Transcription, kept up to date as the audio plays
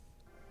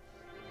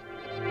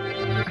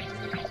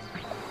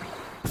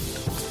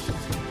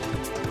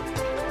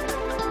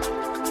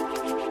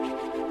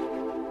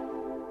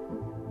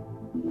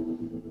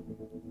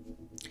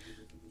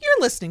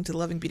listening to the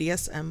Loving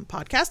BDSM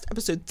podcast,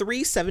 episode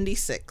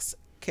 376.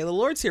 Kayla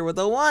Lords here with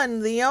the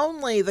one, the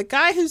only, the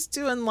guy who's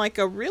doing like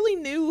a really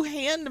new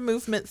hand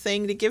movement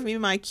thing to give me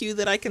my cue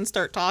that I can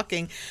start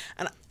talking.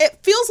 And it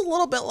feels a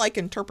little bit like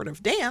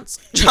interpretive dance,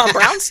 John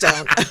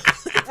Brownstone.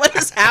 What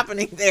is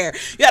happening there?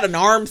 You had an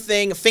arm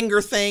thing, a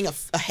finger thing, a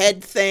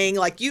head thing,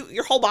 like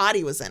your whole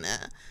body was in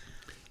it.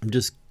 I'm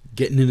just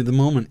getting into the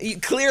moment.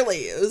 Clearly,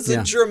 it was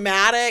a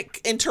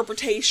dramatic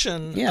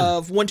interpretation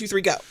of 1, 2,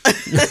 3, go.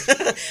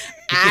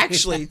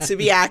 Actually, to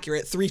be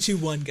accurate, 3, 2,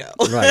 1, go.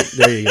 Right.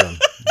 There you go.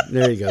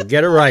 There you go.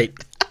 Get it right.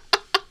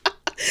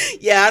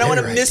 Yeah, I don't want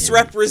to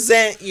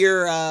misrepresent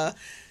your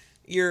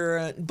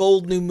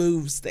bold new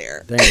moves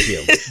there. Thank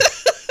you. I'm going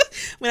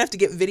to have to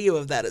get video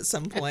of that at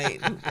some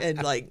point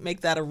and like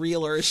make that a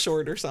reel or a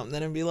short or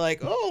something and be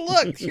like, oh,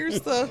 look,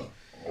 here's the...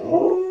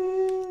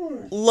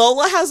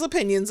 Lola has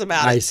opinions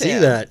about it, I see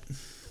that.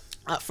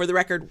 For the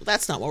record,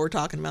 that's not what we're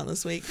talking about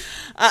this week.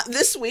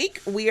 This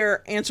week, we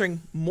are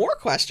answering more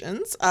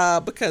questions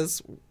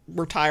because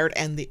we're tired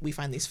and we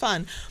find these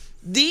fun.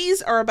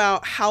 These are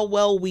about how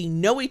well we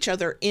know each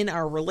other in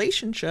our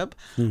relationship.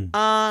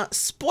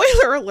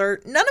 Spoiler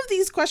alert, none of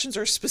these questions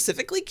are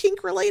specifically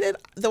kink related,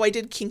 though I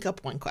did kink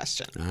up one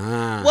question.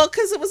 Well,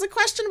 because it was a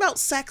question about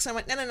sex. I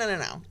went,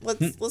 no.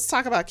 Let's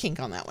talk about kink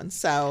on that one.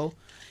 So...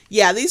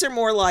 yeah, these are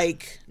more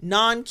like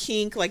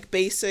non-kink, like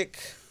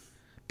basic,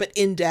 but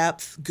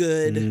in-depth,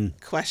 good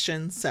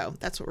questions. So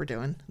that's what we're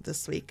doing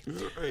this week.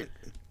 All right.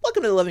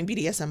 Welcome to the Loving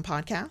BDSM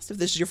podcast. If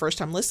this is your first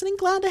time listening,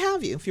 glad to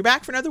have you. If you're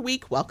back for another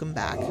week, welcome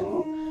back.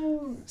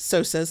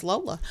 So says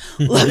Lola.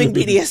 Loving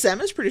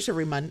BDSM is produced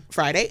every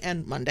Friday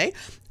and Monday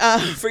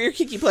for your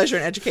kinky pleasure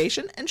and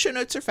education, and show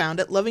notes are found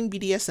at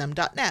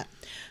lovingbdsm.net.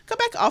 Come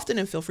back often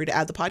and feel free to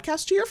add the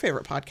podcast to your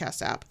favorite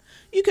podcast app.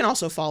 You can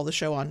also follow the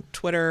show on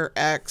Twitter,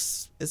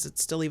 X, is it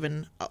still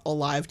even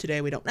alive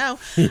today? We don't know,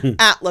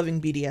 at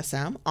Loving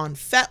BDSM, on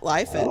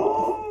FetLife at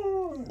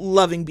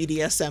Loving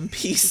BDSM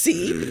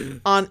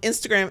PC, on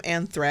Instagram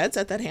and Threads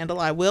at that handle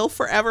I will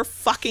forever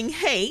fucking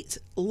hate,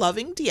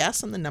 Loving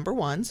DS on the number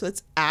 1, so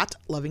it's at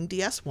Loving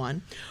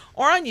DS1,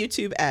 or on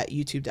YouTube at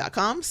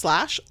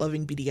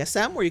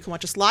youtube.com/LovingBDSM, where you can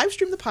watch us live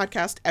stream the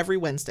podcast every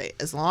Wednesday,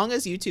 as long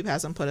as YouTube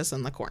hasn't put us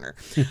in the corner.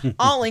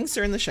 All links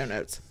are in the show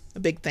notes. A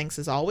big thanks,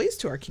 as always,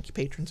 to our kinky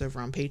patrons over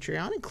on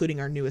Patreon,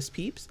 including our newest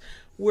peeps.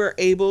 We're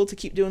able to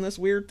keep doing this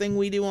weird thing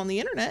we do on the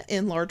internet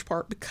in large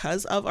part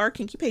because of our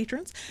kinky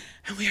patrons,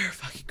 and we are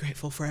fucking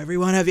grateful for every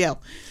one of you.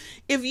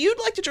 If you'd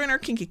like to join our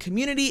kinky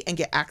community and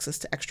get access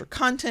to extra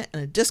content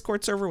and a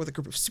Discord server with a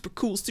group of super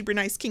cool, super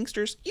nice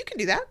kinksters, you can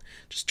do that.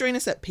 Just join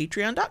us at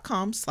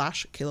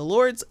patreon.com/Kayla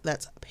Lords.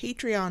 That's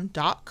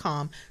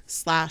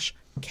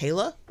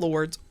patreon.com/Kayla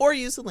Lords, or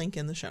use the link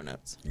in the show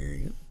notes. There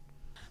you go.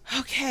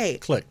 Okay.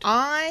 Clicked.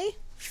 I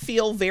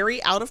feel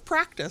very out of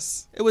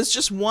practice. It was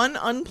just one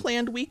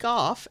unplanned week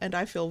off, and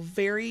I feel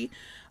very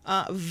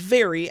out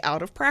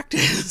of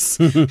practice.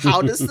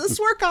 How does this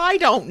work? I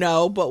don't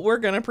know, but we're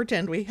going to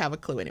pretend we have a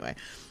clue anyway.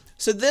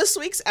 So this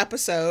week's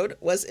episode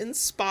was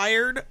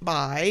inspired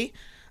by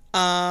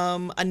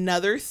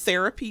another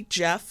Therapy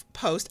Jeff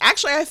post.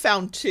 Actually, I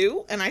found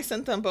 2, and I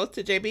sent them both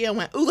to JB and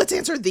went, ooh, let's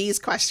answer these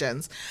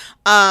questions.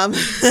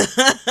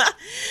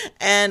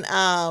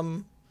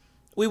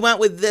 We went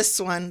with this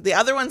one. The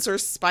other ones are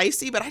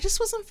spicy, but I just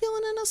wasn't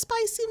feeling in a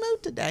spicy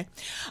mood today.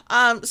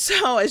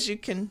 So as you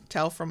can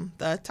tell from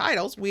the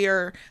titles, we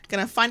are going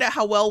to find out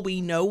how well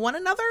we know one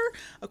another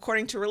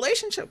according to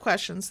relationship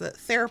questions that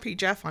Therapy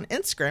Jeff on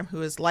Instagram,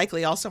 who is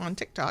likely also on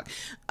TikTok,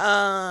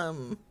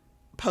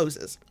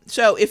 poses.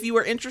 So if you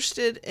are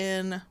interested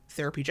in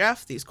Therapy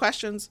Jeff, these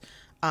questions,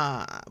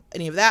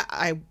 any of that,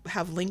 I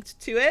have linked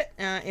to it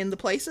in the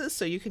places,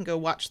 so you can go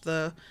watch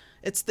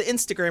it's the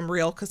Instagram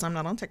reel because I'm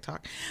not on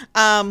TikTok.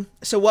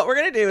 So what we're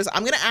going to do is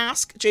I'm going to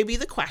ask JB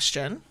the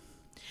question.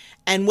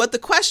 And what the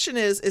question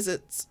is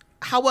it's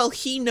how well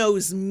he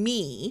knows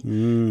me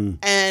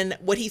and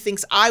what he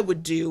thinks I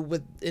would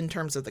do in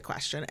terms of the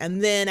question.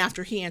 And then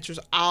after he answers,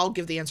 I'll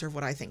give the answer of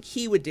what I think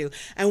he would do.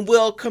 And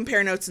we'll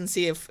compare notes and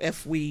see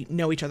if we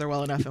know each other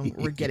well enough and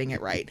we're getting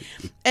it right.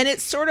 And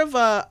it's sort of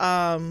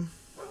a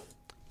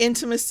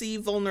intimacy,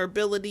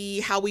 vulnerability,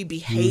 how we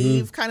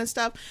behave kind of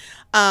stuff.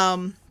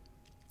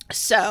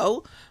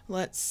 So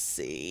let's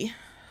see.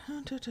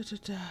 Okay.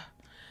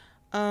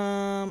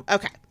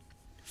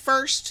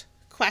 First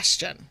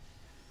question.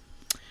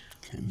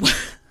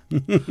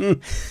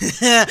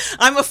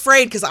 I'm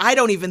afraid because I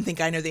don't even think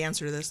I know the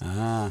answer to this.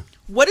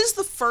 What is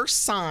the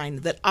first sign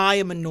that I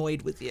am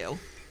annoyed with you?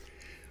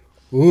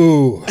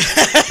 Ooh.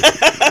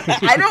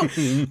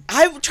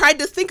 I tried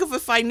to think of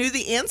if I knew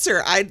the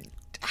answer.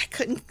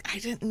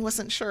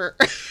 Wasn't sure.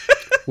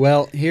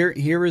 Well,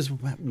 here is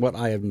what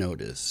I have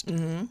noticed.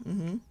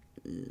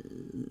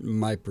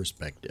 My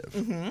perspective.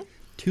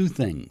 2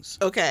 things.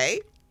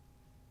 Okay.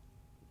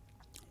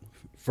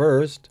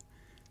 First,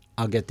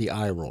 I'll get the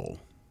eye roll.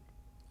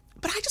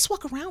 But I just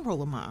walk around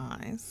rolling my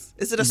eyes.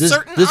 Is it a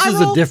certain eye roll? This is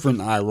a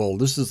different eye roll.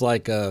 This is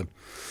like a...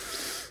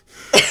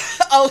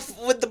 Oh,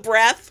 with the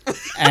breath?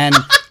 And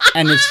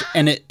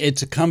and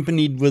it's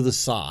accompanied with a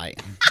sigh.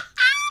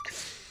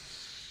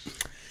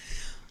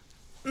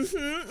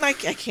 I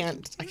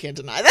can't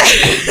deny that.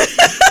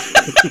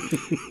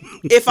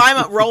 If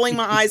I'm rolling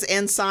my eyes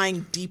and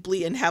sighing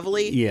deeply and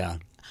heavily, Yeah.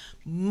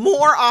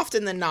 more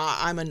often than not,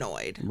 I'm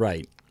annoyed.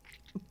 Right.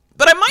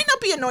 But I might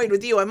not be annoyed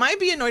with you. I might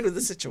be annoyed with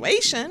the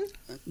situation.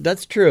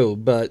 That's true,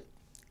 but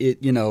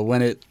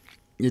when it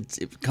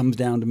comes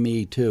down to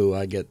me too,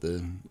 I get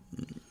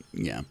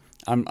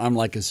I'm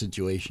like a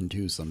situation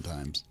too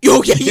sometimes.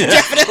 Oh yeah, you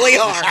definitely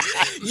are.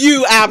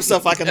 You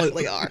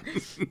absolutely are.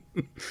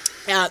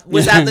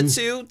 Was that the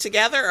two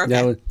together?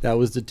 Okay. That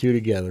was the two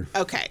together.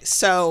 Okay,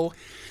 so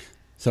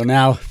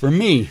now for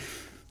me,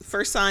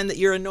 first sign that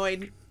you're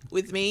annoyed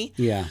with me.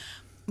 yeah,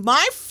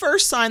 My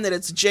first sign that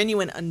it's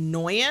genuine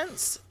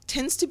annoyance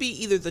tends to be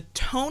either the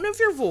tone of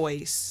your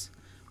voice,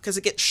 because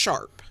it gets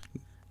sharp,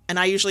 and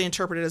I usually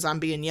interpret it as I'm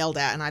being yelled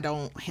at, and I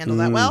don't handle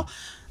that well.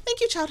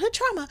 Thank you, childhood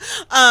trauma.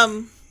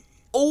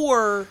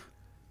 Or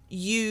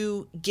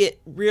you get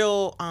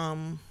real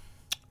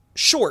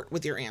short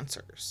with your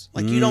answers.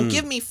 Like you don't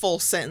give me full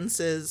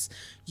sentences.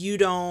 You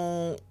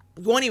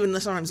won't even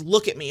sometimes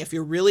look at me. If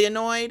you're really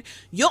annoyed,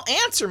 you'll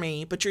answer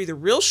me, but you're either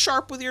real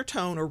sharp with your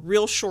tone or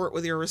real short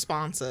with your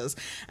responses.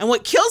 And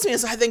what kills me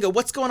is I think,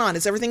 what's going on?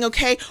 Is everything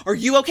okay? Are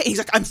you okay? He's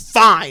like, I'm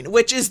fine,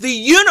 which is the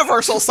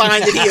universal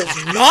sign that he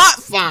is not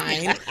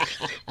fine.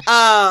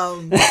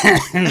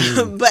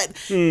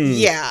 But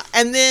yeah.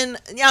 And then,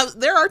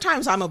 there are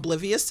times I'm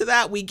oblivious to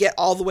that. We get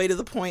all the way to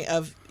the point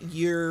of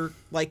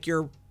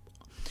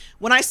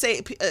when I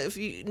say, if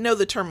you know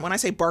the term, when I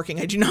say barking,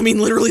 I do not mean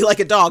literally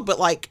like a dog, but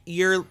like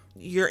your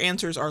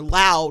answers are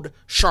loud,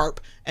 sharp,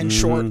 and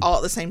short all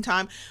at the same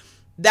time.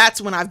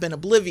 That's when I've been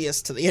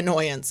oblivious to the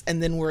annoyance,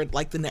 and then we're at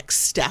like the next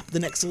step, the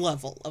next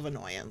level of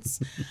annoyance.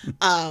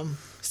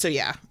 So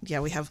yeah,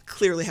 we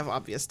clearly have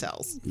obvious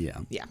tells. Yeah.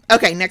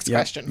 Okay, next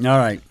question. All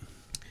right.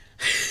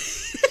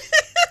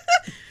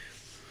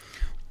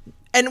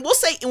 And we'll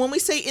say, when we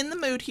say in the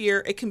mood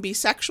here, it can be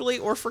sexually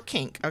or for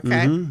kink.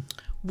 Okay.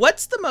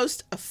 What's the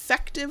most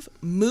effective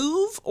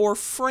move or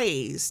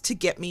phrase to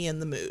get me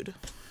in the mood?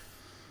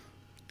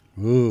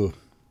 Ooh.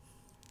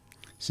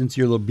 Since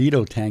your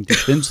libido tanked,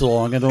 it's been so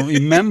long, I don't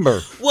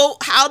remember. Well,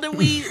 how do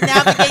we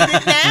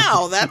navigate it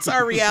now? That's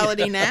our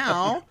reality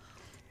now.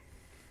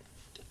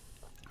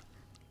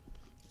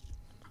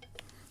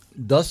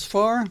 Thus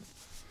far,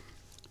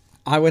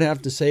 I would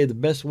have to say the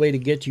best way to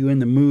get you in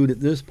the mood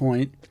at this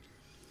point,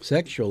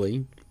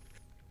 sexually,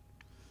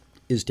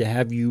 is to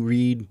have you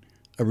read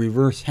a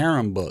reverse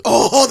harem book.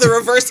 Oh, the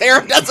reverse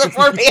harem does it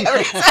for me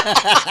every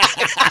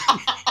time.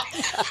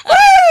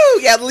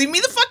 Woo! Yeah, leave me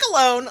the fuck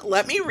alone.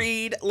 Let me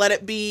read. Let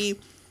it be.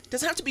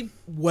 Doesn't have to be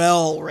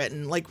well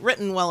written, like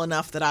written well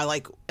enough that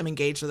I am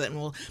engaged with it.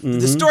 And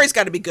the story's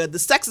got to be good. The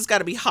sex has got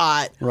to be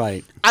hot.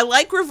 Right. I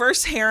like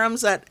reverse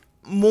harems that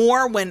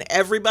more when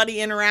everybody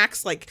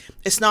interacts. Like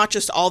it's not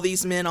just all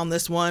these men on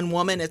this one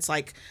woman. It's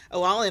like,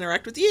 oh, I'll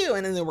interact with you,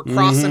 and then we're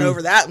crossing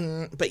over that.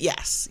 But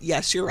yes,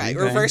 you're right.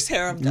 Okay. Reverse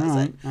harem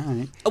does it. All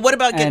right. What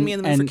about getting me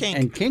in the mood for kink?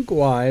 And kink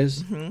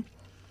wise,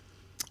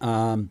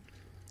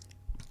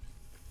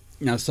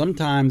 now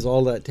sometimes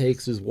all that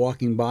takes is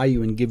walking by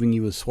you and giving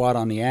you a swat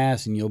on the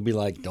ass, and you'll be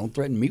like, "Don't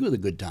threaten me with a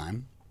good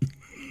time."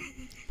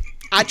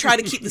 I try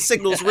to keep the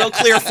signals real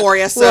clear for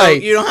you, so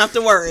you don't have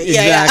to worry.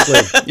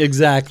 Exactly,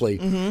 exactly.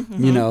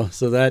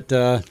 So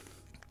that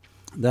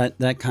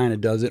kind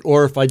of does it.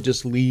 Or if I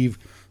just leave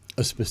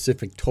a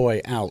specific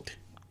toy out.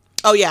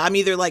 Oh yeah, I'm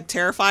either like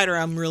terrified or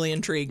I'm really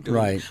intrigued.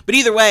 Right. But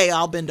either way,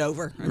 I'll bend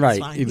over. Right.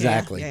 Fine.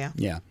 Exactly.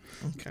 Yeah.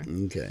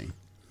 Okay.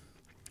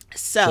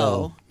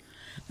 So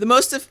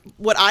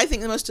what I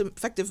think the most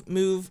effective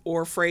move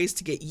or phrase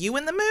to get you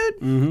in the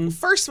mood.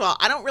 First of all,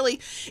 I don't really.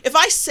 If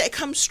I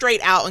come straight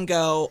out and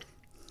go,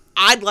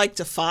 I'd like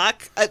to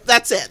fuck.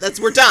 That's it.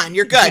 We're done.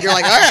 You're good. You're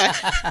like, all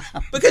right,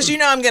 because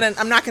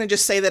I'm not gonna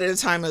just say that at a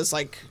time as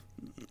like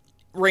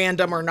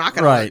random or not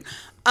gonna. Right.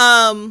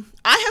 I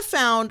have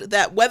found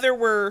that whether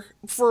we're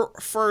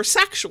for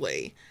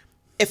sexually,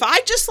 if I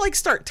just like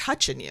start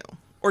touching you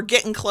or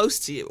getting close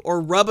to you or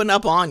rubbing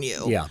up on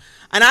you,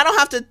 and I don't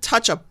have to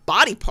touch a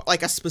body part,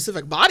 like a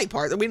specific body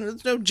part. I mean,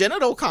 there's no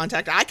genital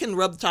contact. I can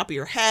rub the top of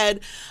your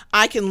head.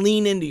 I can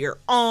lean into your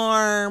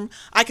arm.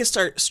 I can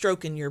start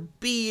stroking your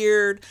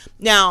beard.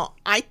 Now,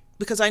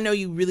 because I know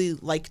you really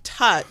like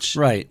touch.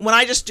 Right. When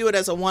I just do it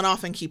as a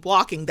one-off and keep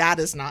walking, that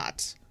is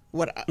not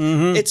what.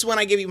 It's when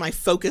I give you my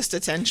focused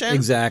attention.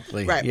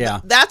 Exactly. Right. Yeah.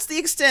 But that's the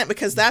extent,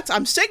 because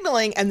I'm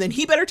signaling, and then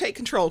he better take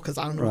control because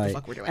I don't know what the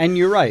fuck we're doing. And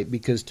you're right,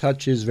 because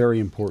touch is very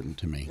important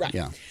to me. Right.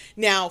 Yeah.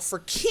 Now, for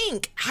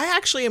kink, I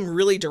actually am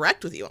really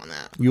direct with you on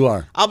that. You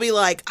are. I'll be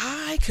like,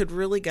 I could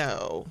really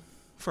go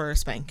for a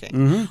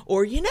spanking.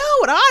 Or,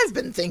 what I've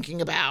been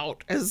thinking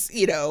about is,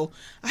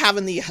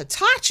 having the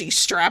Hitachi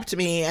strapped to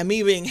me and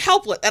me being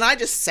helpless. And I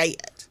just say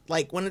it.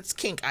 Like, when it's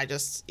kink, I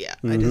just say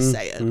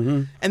it.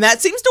 And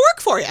that seems to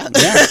work for you.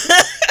 Yeah.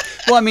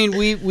 Well, I mean,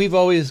 we've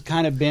always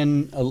kind of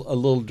been a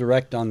little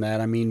direct on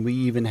that. I mean, we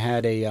even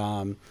had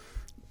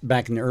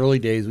back in the early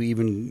days, we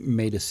even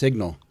made a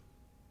signal.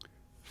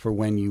 for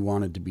when you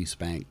wanted to be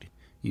spanked.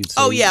 You'd say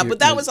Oh yeah, but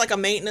that was like a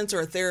maintenance or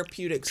a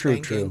therapeutic True,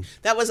 spanking. true.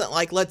 That wasn't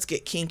like let's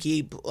get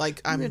kinky.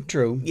 Like I'm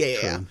true. Yeah, yeah,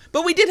 yeah. True.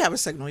 But we did have a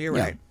signal. You're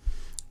Yeah. right.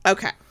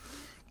 Okay.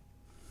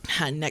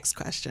 Next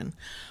question.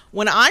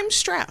 When I'm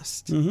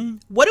stressed,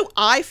 what do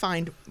I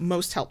find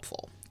most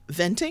helpful?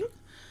 Venting,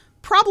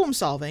 problem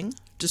solving,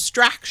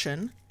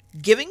 distraction,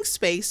 giving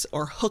space,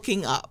 or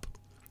hooking up?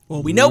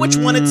 Well, we know which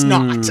one it's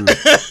not.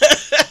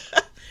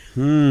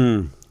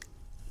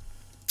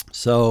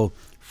 So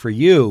for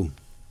you,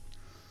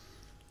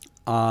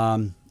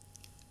 out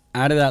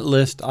of that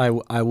list,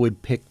 I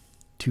would pick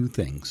two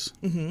things.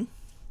 Mm-hmm.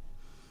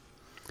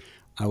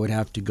 I would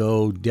have to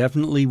go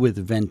definitely with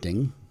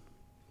venting.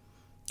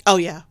 Oh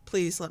yeah,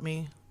 please let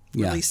me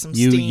Yeah, release some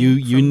you steam.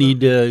 you from need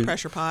the to.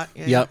 pressure pot.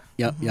 Yeah,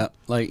 Yep.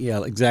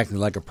 Exactly,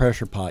 like a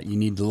pressure pot. You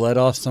need to let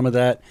off some of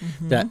that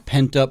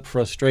pent up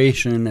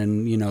frustration,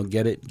 and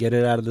get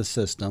it out of the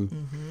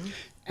system.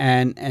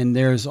 And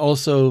there's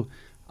also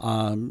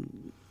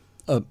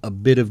a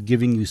bit of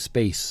giving you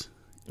space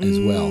as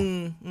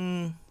well.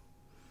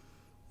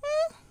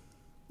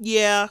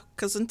 Yeah,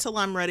 because until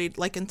I'm ready,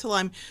 like until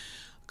I'm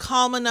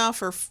calm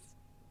enough or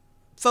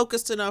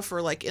focused enough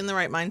or like in the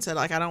right mindset,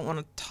 like I don't want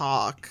to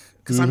talk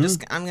because I'm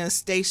going to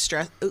stay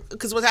stressed.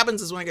 Because what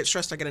happens is when I get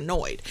stressed, I get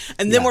annoyed.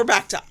 And then we're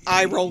back to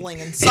eye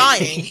rolling and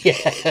sighing.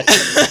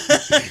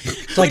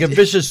 It's like a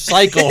vicious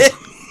cycle.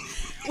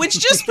 Which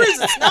just proves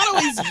it's not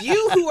always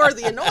you who are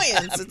the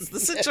annoyance. It's the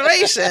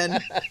situation.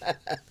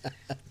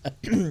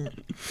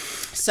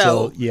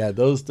 So yeah,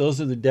 those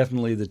are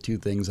definitely the two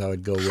things I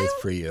would go with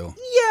for you.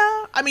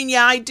 Yeah. I mean,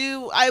 yeah, I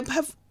do.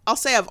 I'll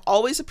say I've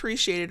always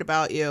appreciated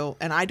about you,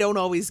 and I don't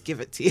always give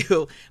it to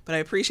you, but I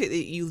appreciate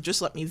that you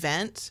just let me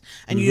vent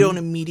and you don't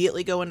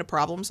immediately go into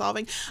problem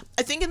solving.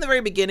 I think in the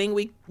very beginning,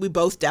 we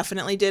both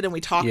definitely did, and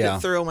we talked it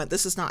through and went,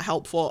 this is not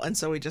helpful. And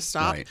so we just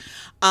stopped.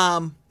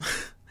 Right.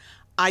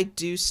 I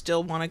do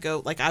still want to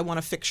go, like, I want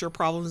to fix your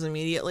problems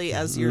immediately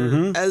as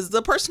as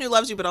the person who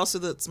loves you, but also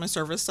that's my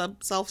service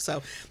self.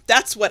 So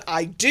that's what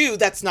I do.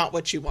 That's not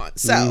what you want.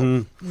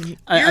 So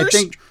I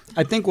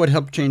think what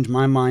helped change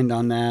my mind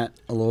on that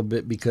a little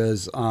bit,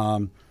 because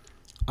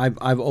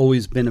I've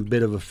always been a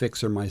bit of a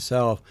fixer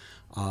myself.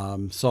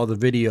 Saw the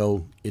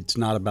video. It's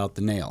not about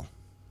the nail.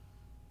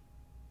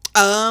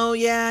 Oh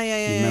yeah.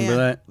 Remember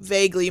that?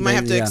 Vaguely. You might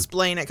have to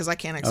explain it because I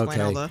can't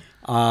explain all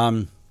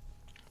the.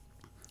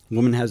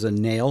 Woman has a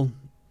nail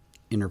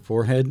in her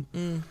forehead,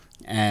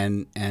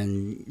 and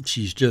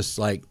she's just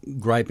like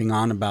griping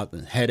on about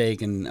the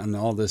headache and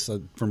all this,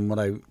 from what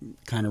I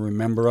kind of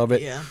remember of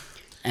it. Yeah.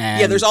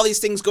 And there's all these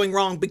things going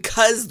wrong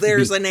because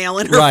there's a nail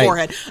in her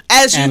forehead,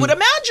 as you would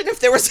imagine if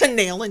there was a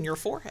nail in your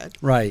forehead.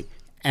 Right.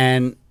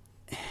 And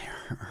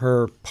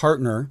her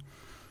partner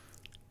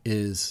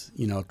is,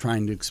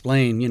 trying to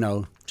explain,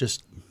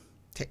 just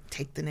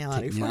take the nail out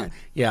of your forehead.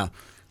 Yeah.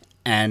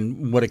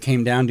 And what it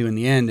came down to in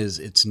the end is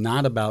it's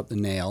not about the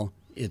nail.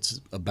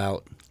 It's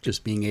about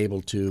just being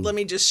able to... Let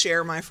me just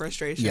share my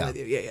frustration with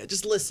you. Yeah.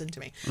 Just listen to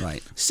me.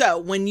 Right. So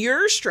when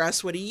you're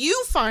stressed, what do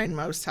you find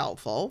most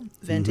helpful?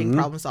 Venting,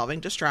 problem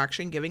solving,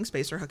 distraction, giving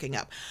space, or hooking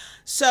up.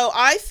 So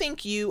I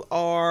think you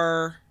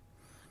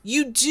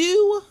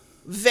do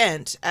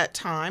vent at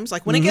times.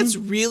 Like when it gets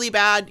really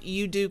bad,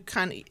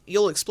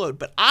 you'll explode.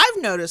 But I've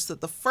noticed that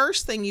the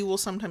first thing you will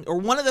sometimes, or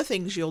one of the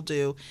things you'll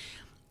do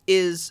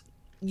is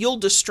you'll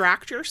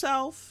distract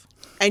yourself,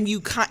 and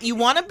you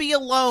want to be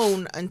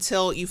alone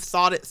until you've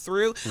thought it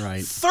through.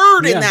 Right.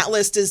 Third in that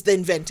list is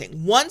then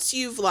venting. Once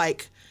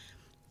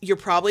you're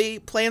probably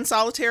playing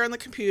solitaire on the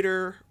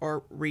computer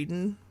or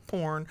reading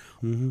porn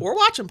or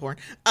watching porn,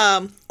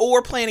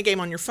 or playing a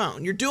game on your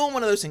phone. You're doing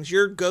one of those things,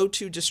 your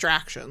go-to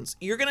distractions.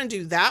 You're going to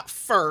do that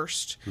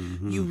first.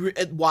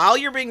 While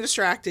you're being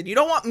distracted, you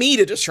don't want me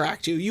to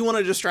distract you. You want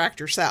to distract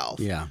yourself.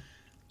 Yeah.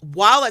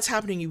 While that's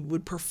happening, you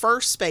would prefer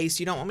space.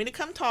 You don't want me to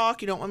come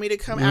talk. You don't want me to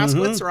come ask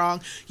what's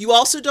wrong. You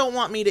also don't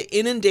want me to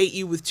inundate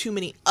you with too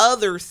many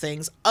other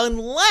things,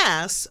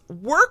 unless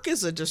work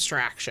is a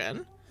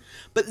distraction.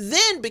 But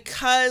then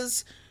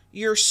because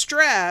you're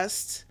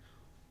stressed,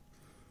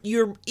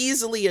 you're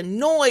easily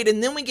annoyed,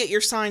 and then we get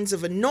your signs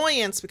of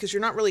annoyance because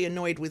you're not really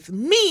annoyed with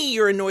me,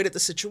 you're annoyed at the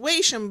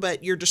situation,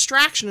 but your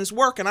distraction is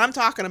work, and I'm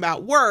talking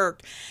about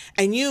work,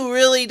 and you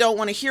really don't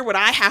want to hear what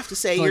I have to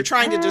say. You're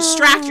trying to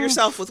distract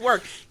yourself with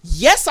work.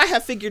 Yes, I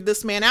have figured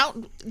this man out.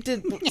 Is there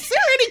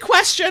any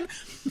question?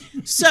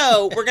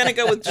 So we're going to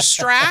go with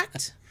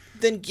distract,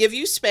 then give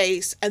you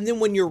space, and then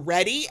when you're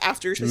ready,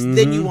 after your space,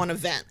 then you want to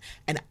vent.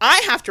 And I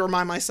have to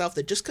remind myself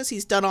that just because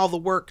he's done all the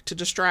work to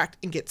distract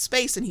and get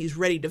space and he's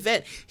ready to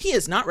vent, he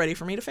is not ready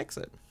for me to fix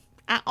it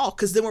at all,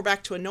 because then we're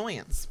back to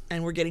annoyance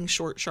and we're getting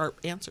short, sharp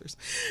answers.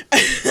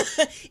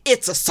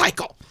 It's a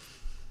cycle.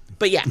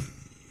 But yeah.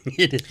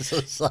 It is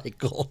a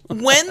cycle.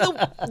 When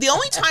the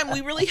only time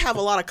we really have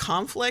a lot of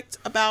conflict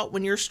about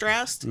when you're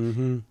stressed,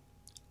 when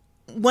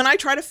I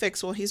try to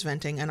fix, well, he's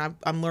venting and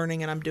I'm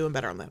learning and I'm doing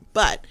better on that.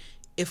 But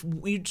if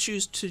we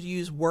choose to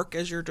use work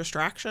as your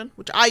distraction,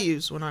 which I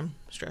use when I'm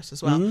stressed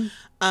as well,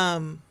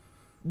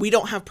 we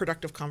don't have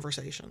productive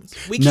conversations.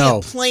 We No.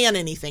 can't plan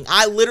anything.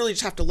 I literally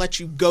just have to let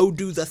you go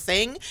do the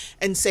thing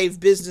and save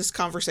business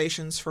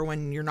conversations for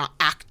when you're not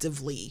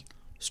actively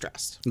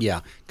stressed.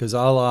 Yeah, because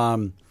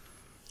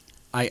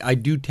I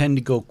do tend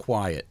to go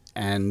quiet,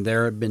 and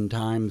there have been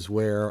times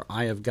where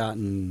I have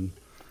gotten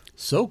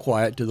so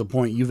quiet to the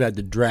point you've had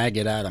to drag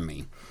it out of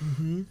me.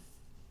 Mm-hmm.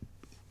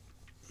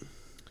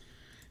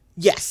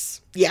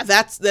 Yes. Yeah,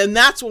 that's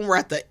when we're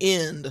at the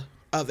end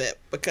of it,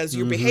 because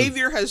your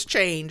behavior has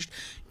changed,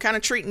 kind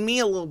of treating me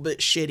a little bit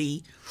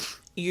shitty.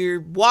 You're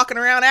walking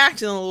around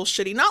acting a little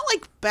shitty, not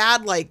like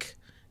bad, like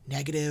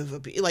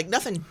negative, like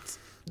nothing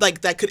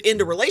like that could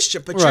end a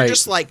relationship, but you're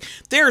just like,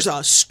 there's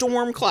a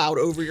storm cloud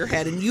over your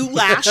head and you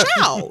lash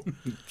out.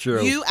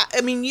 True.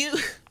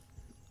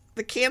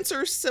 The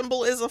Cancer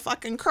symbol is a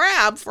fucking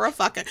crab for a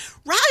fucking,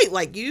 right,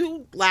 like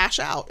you lash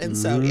out. And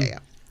so, yeah.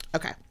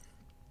 Okay,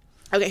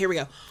 here we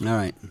go. All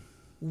right.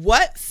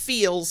 What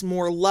feels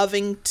more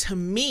loving to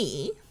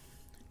me?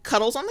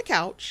 Cuddles on the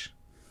couch,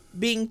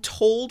 being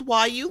told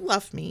why you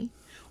love me,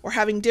 or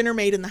having dinner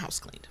made and the house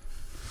cleaned?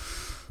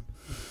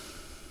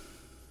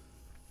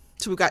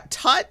 So we've got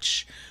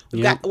touch,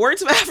 we've got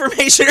words of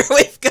affirmation, or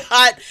we've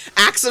got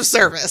acts of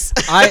service.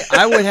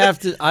 I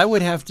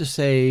would have to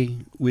say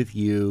with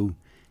you,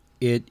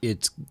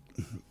 it's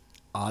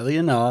oddly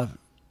enough,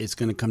 it's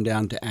going to come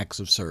down to acts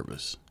of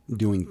service,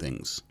 doing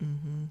things.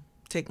 Mm-hmm.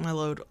 Take my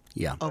load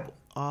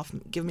off.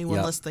 Give me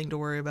one less thing to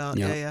worry about.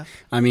 Yeah.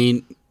 I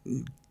mean,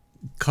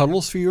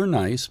 cuddles for you are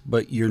nice,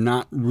 but you're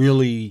not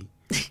really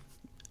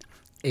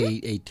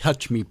a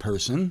touch me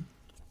person.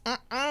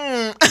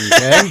 Okay.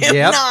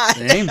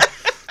 Yeah.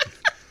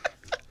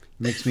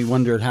 Makes me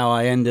wonder how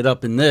I ended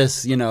up in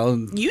this.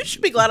 You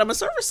should be glad I'm a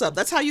service sub.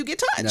 That's how you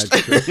get touched.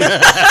 That's true.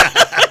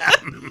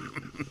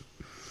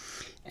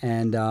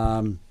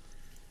 And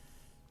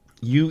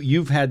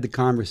you've had the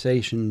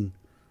conversation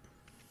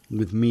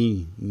with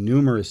me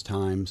numerous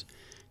times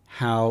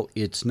how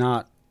it's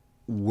not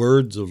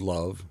words of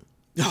love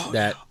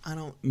that I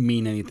don't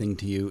mean anything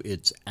to you.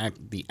 It's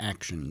the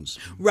actions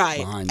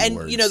behind the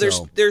words.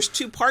 And there's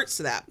two parts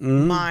to that.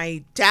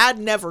 My dad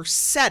never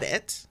said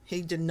it.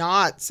 He did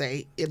not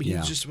say. He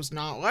just was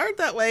not wired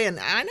that way, and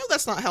I know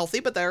that's not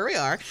healthy. But there we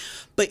are.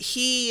 But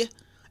he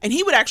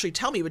would actually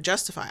tell me, he would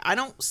justify. I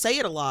don't say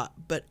it a lot,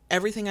 but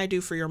everything I do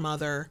for your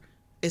mother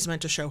is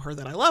meant to show her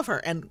that I love her.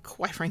 And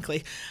quite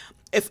frankly,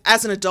 if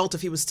as an adult,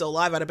 if he was still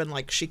alive, I'd have been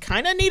like, she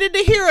kind of needed to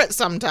hear it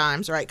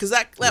sometimes, right? Because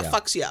that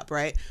fucks you up,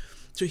 right?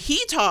 So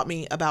he taught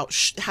me about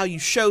how you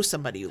show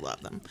somebody you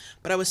love them.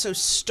 But I was so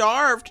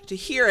starved to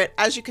hear it.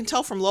 As you can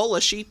tell from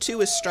Lola, she too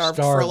is starved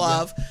for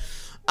love.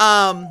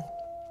 Yeah.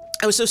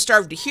 I was so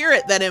starved to hear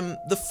it that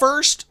the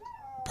first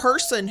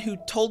person who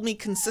told me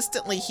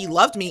consistently he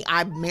loved me,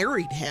 I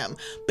married him,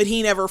 but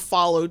he never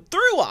followed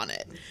through on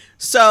it.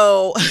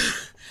 So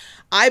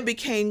I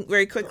became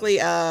very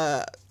quickly,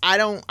 I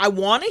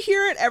want to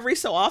hear it every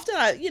so often.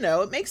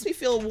 It makes me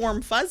feel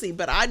warm fuzzy,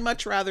 but I'd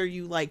much rather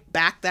you like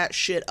back that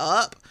shit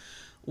up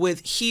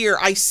with here,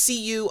 I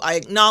see you, I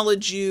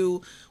acknowledge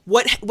you.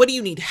 What do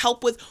you need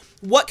help with?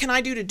 What can I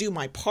do to do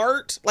my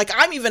part? Like,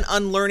 I'm even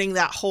unlearning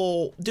that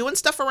whole doing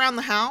stuff around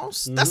the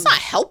house. Mm-hmm. That's not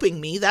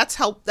helping me. That's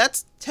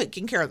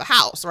taking care of the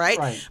house, right?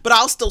 But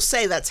I'll still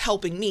say that's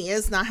helping me.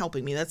 It's not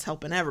helping me. That's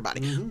helping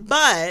everybody. Mm-hmm.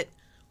 But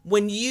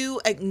when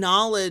you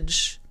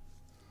acknowledge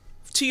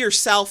to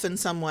yourself in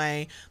some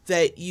way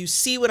that you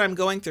see what I'm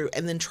going through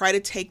and then try to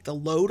take the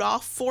load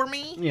off for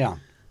me. Yeah.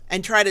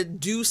 And try to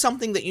do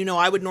something that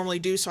I would normally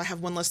do, so I have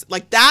one less.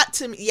 Like that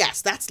to me,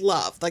 yes, that's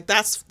love. Like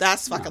that's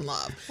fucking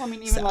love. Well, I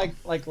mean, even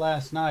like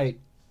last night,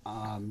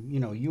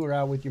 you were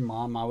out with your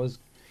mom. I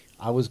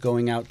was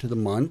going out to the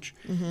munch,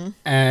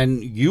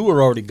 and you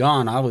were already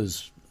gone. I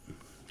was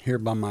here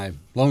by my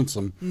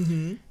lonesome,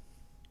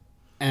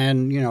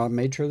 and I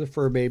made sure the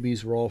fur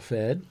babies were all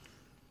fed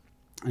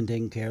and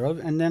taken care of,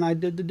 and then I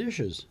did the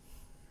dishes,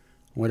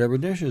 whatever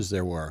dishes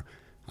there were.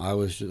 I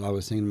was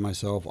thinking to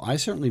myself, I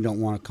certainly don't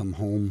want to come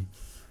home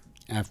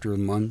after a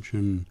munch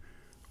and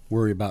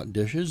worry about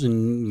dishes.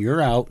 And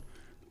you're out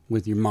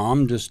with your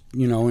mom, just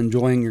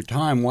enjoying your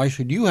time. Why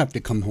should you have to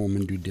come home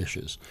and do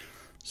dishes?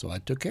 So I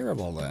took care of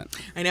all that.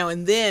 I know,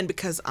 and then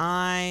because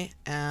I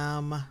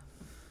am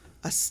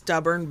a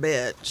stubborn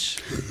bitch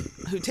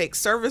who takes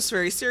service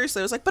very seriously,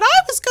 I was like, but I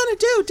was going to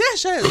do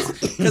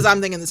dishes because I'm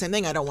thinking the same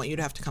thing. I don't want you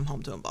to have to come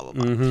home to them. Blah blah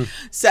blah. Mm-hmm.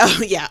 So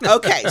yeah,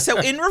 okay. So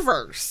in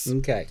reverse.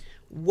 Okay.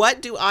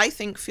 What do I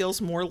think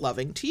feels more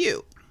loving to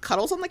you?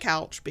 Cuddles on the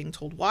couch, being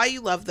told why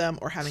you love them,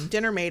 or having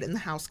dinner made and the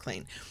house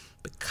clean?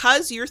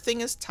 Because your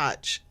thing is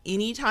touch,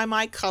 anytime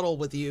I cuddle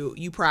with you,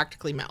 you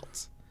practically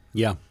melt.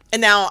 Yeah.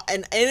 And now,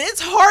 and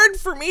it's hard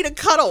for me to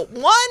cuddle.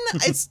 One,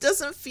 it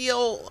doesn't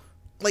feel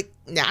like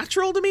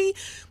natural to me.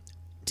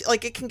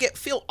 Like it can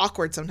feel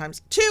awkward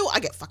sometimes. Two, I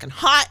get fucking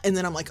hot and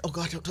then I'm like, oh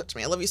God, don't touch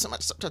me. I love you so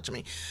much. Stop touching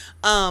me.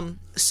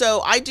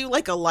 So I do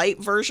like a light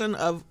version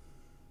of,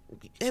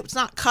 it's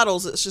not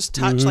cuddles, it's just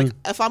touch. Mm-hmm. Like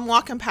if I'm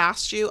walking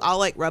past you, I'll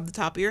like rub the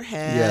top of your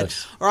head,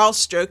 or I'll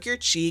stroke your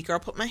cheek, or I'll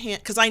put my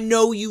hand, because I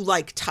know you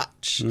like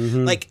touch.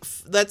 Mm-hmm. Like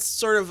that's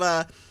sort of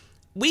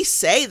we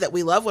say that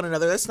we love one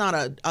another. That's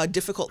not a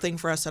difficult thing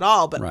for us at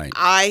all. But Right.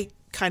 I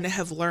kind of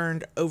have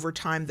learned over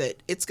time that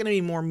it's going to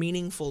be more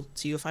meaningful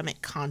to you if I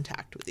make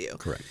contact with you.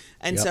 Correct.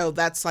 And Yep. so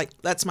that's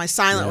my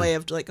silent Yeah. way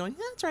of like going,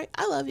 that's right.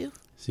 I love you.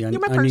 See, You're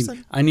my I need,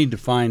 person. I need to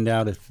find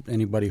out if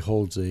anybody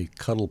holds a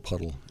cuddle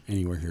puddle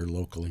anywhere here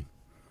locally.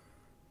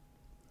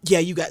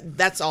 Yeah,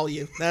 that's all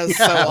you. That's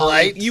so all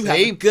right. you have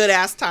See? a good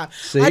ass time.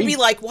 See? I'd be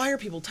like, why are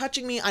people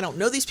touching me? I don't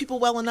know these people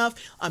well enough.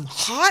 I'm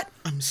hot.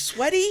 I'm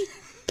sweaty.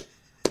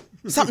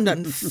 Something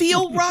doesn't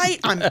feel right.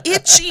 I'm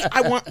itchy.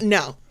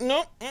 No.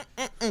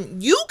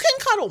 You can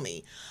cuddle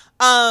me.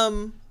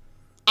 I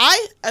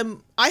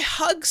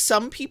hug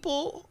some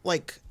people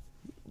like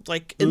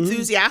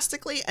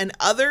enthusiastically, and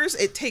others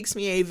it takes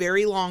me a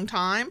very long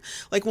time.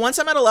 Like once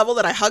I'm at a level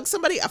that I hug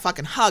somebody, I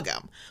fucking hug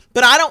them.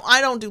 But I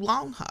don't do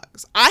long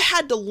hugs. I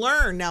had to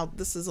learn. Now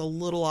this is a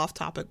little off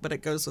topic, but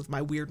it goes with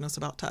my weirdness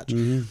about touch.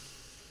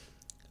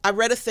 I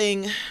read a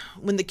thing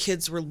when the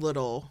kids were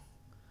little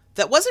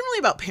that wasn't really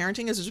about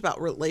parenting. It was just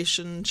about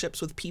relationships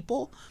with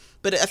people.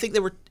 But I think they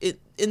were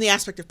in the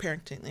aspect of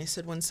parenting. They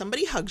said when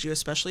somebody hugs you,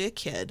 especially a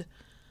kid,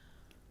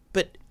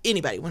 but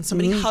anybody, when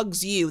somebody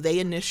hugs you, they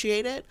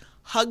initiate it.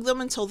 Hug them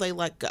until they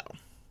let go,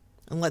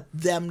 and let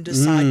them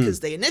decide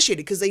because they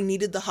initiated, because they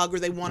needed the hug or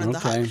they wanted the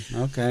hug.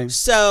 Okay.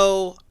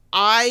 So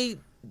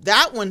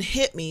that one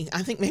hit me.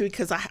 I think maybe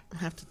because I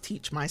have to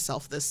teach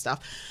myself this stuff,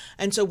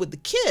 and so with the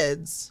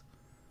kids,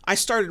 I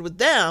started with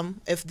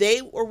them. If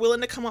they were willing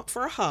to come up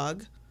for a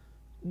hug,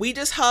 we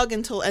just hug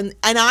until and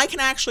I can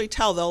actually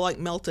tell they'll like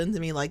melt into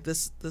me like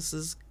this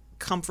is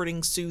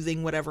comforting,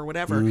 soothing,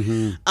 whatever.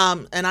 And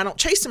I don't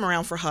chase them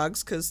around for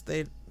hugs because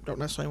they don't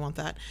necessarily want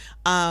that.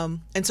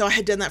 And so I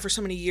had done that for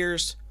so many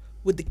years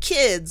with the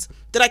kids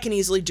that I can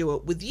easily do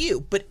it with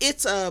you. But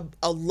it's a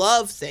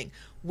love thing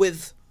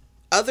with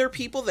other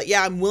people that,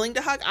 yeah, I'm willing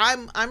to hug.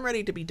 I'm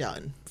ready to be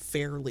done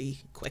fairly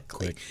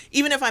quickly.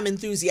 Even if I'm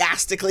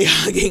enthusiastically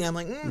hugging, I'm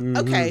like,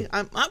 okay,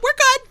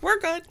 we're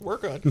good.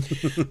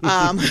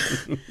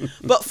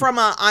 But from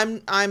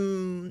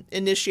I'm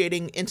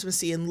initiating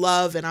intimacy and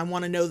love, and I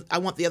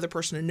want the other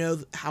person to know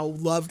how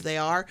loved they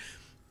are,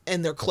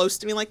 and they're close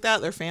to me like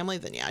that, their family,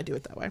 then yeah, I do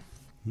it that way.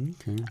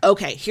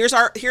 Okay, here's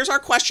our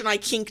question I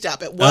kinked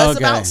up. It was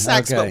about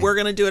sex, but we're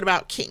gonna do it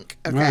about kink.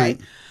 Okay. Right.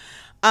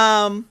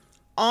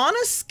 On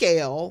a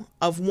scale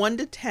of 1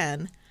 to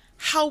 10,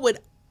 how would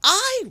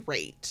I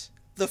rate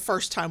the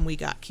first time we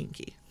got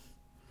kinky?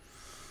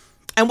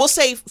 And we'll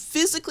say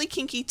physically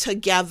kinky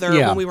together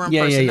when we were in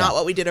person, not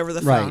what we did over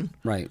the phone.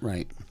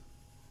 Right.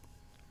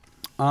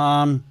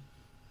 I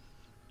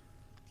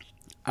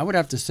would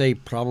have to say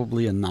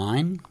probably a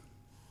 9.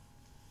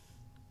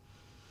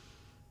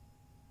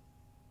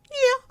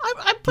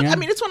 I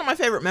mean, it's one of my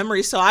favorite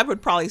memories, so I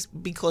would probably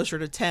be closer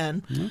to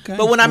 10. Okay.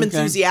 But when I'm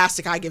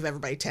enthusiastic, I give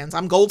everybody 10s.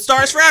 I'm gold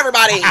stars for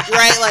everybody,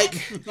 right?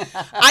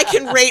 Like, I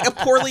can rate a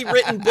poorly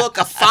written book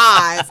a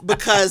 5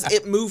 because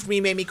it moved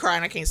me, made me cry,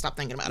 and I can't stop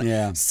thinking about it.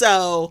 Yeah.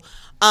 So,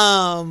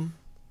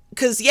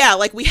 because,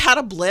 like, we had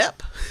a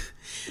blip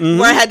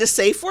where I had to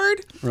safe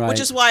word,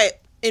 which is why,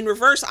 in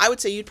reverse, I would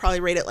say you'd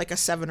probably rate it like a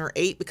 7 or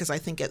 8 because I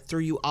think it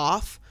threw you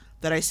off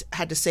that I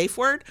had to safe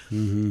word.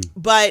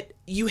 But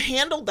you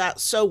handled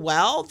that so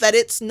well that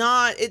it's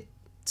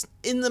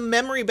in the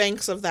memory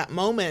banks of that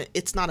moment,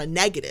 it's not a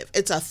negative.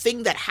 It's a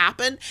thing that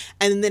happened,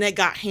 and then it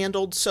got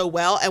handled so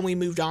well, and we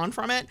moved on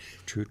from it.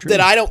 True. That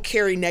I don't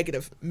carry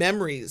negative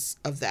memories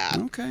of that.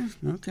 Okay.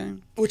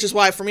 Which is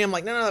why, for me, I'm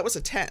like, no, that was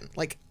a 10.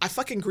 Like, I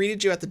fucking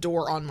greeted you at the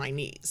door on my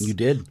knees. You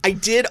did. I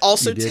did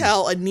also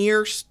tell a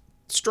near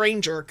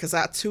stranger, because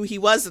that's who he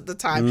was at the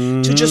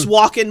time, to just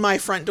walk in my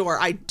front door.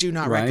 I do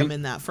not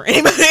recommend that for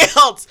anybody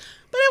else,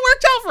 but it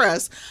worked out for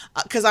us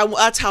because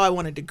that's how I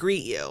wanted to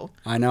greet you.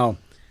 I know.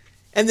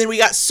 And then we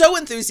got so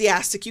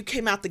enthusiastic, you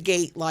came out the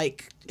gate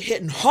like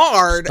hitting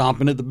hard,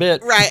 stomping at the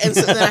bit, right? And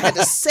so then I had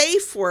to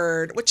safe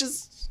word, which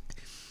is,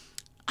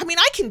 I mean,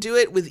 I can do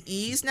it with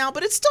ease now,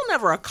 but it's still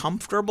never a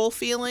comfortable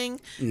feeling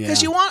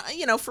because you want,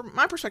 from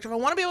my perspective, I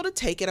want to be able to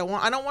take it.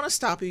 I don't want to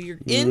stop you. You're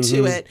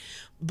into it,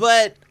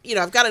 but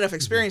I've got enough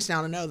experience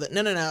now to know that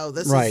no,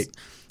 this is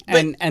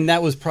But, and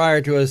that was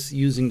prior to us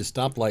using the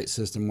stoplight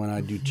system when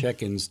I do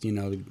check-ins,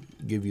 to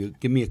give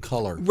me a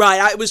color.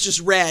 Right, it was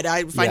just red.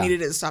 If I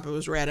needed it to stop, it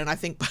was red. And I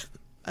think by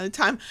the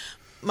time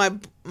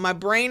my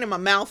brain and my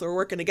mouth were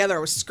working together, I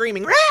was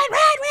screaming, red, red,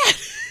 red.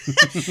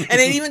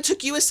 And it even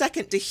took you a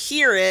second to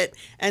hear it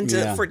and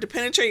for it to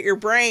penetrate your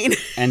brain.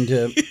 And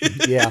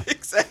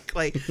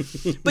exactly.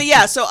 But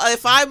so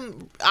if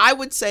I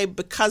would say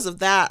because of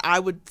that, I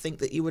would think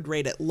that you would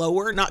rate it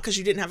lower, not because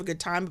you didn't have a good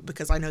time, but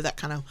because I know that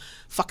kind of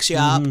fucks you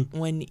up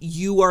when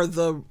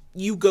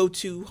you go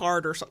too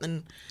hard or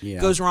something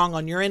goes wrong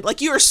on your end. Like,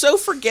 you are so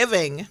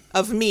forgiving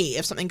of me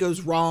if something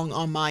goes wrong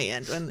on my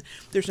end, and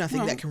there's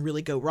nothing that can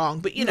really go wrong.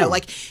 But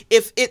like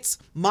if it's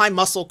my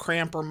muscle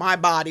cramp or my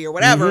body or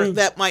whatever,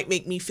 that might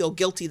make me feel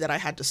guilty that I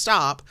had to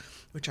stop,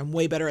 which I'm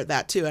way better at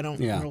that too. I don't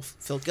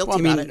feel guilty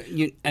about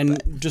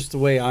it. Just the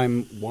way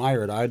I'm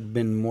wired, I'd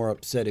been more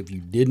upset if you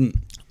didn't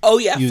Oh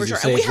yeah, use for the sure.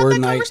 safe And we had word,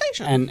 that I-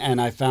 conversation. and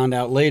I found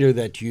out later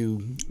that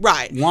you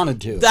Right.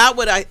 wanted to. That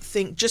would, I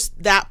think,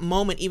 just that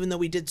moment, even though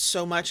we did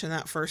so much in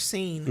that first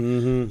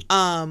scene,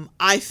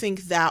 I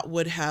think that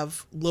would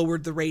have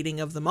lowered the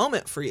rating of the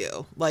moment for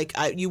you. Like,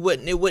 it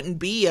wouldn't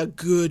be a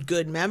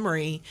good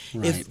memory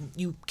if Right.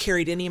 you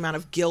carried any amount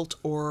of guilt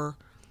or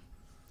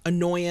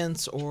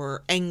annoyance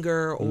or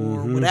anger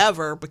or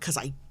whatever because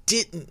I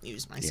didn't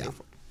use my safe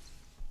word.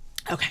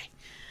 Okay.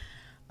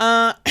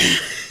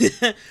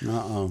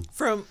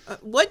 From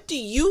what do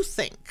you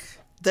think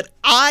that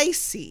I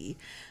see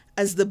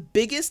as the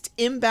biggest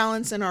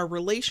imbalance in our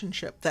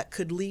relationship that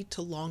could lead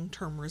to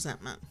long-term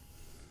resentment?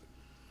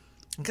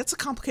 That's a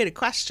complicated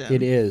question.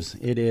 It is.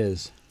 It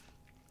is.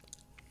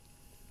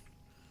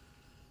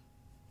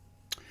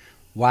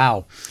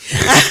 Wow.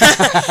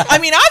 I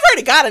mean, I've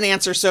already got an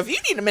answer, so if you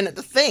need a minute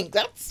to think,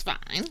 that's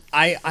fine.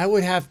 I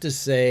would have to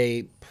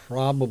say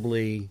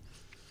probably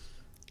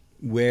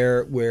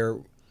where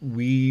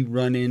we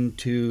run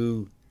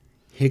into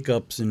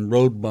hiccups and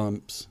road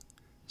bumps,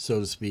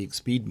 so to speak,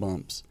 speed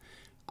bumps,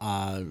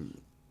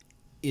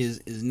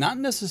 is not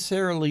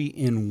necessarily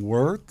in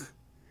work,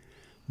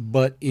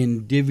 but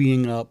in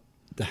divvying up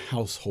the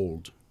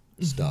household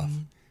stuff.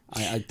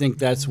 I think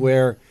that's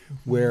where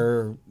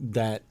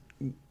that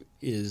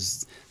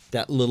is,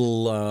 that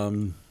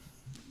little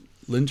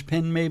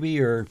linchpin maybe,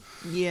 or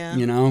Yeah.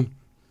 you know.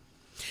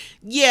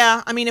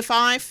 Yeah, I mean, if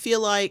I feel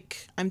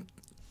like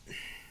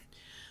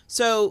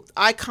So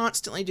I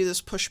constantly do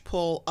this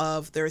push-pull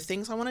of there are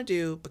things I want to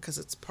do because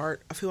it's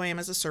part of who I am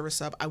as a service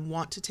sub. I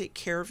want to take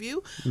care of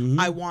you.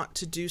 I want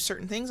to do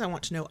certain things. I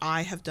want to know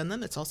I have done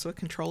them. It's also a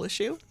control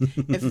issue.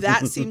 If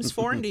that seems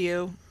foreign to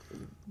you,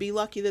 be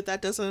lucky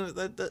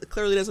that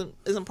clearly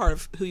isn't part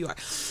of who you are.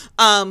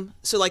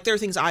 So like there are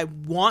things I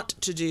want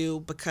to do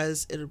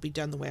because it'll be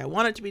done the way I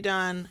want it to be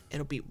done.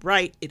 It'll be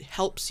right. It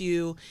helps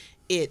you.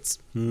 It's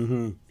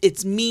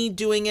me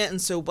doing it,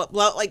 and so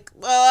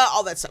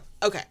all that stuff.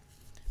 Okay.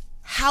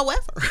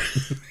 However,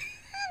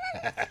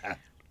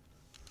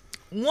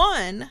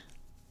 one,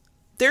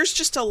 there's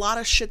just a lot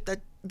of shit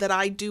that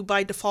I do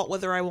by default,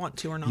 whether I want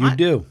to or not.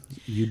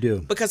 You do.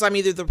 Because I'm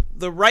either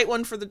the right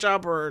one for the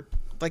job or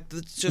like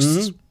it's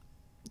just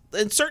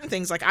in certain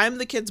things, like I'm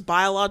the kid's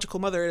biological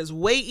mother. It is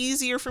way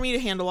easier for me to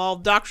handle all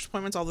doctor's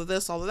appointments, all of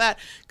this, all of that,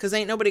 because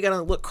ain't nobody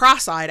gonna look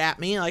cross-eyed at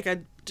me. Like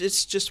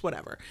it's just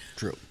whatever.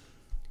 True.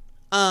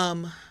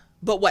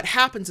 But what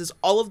happens is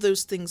all of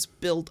those things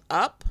build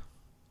up.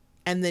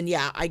 And then,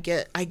 yeah, I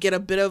get a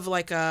bit of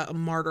like a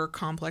martyr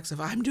complex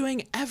of I'm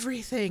doing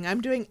everything.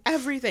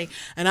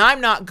 And I'm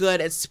not good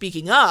at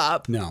speaking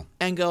up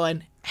and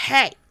going,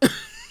 hey.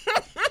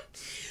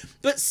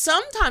 But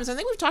sometimes, I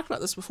think we've talked about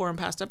this before in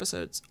past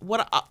episodes,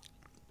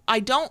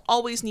 I don't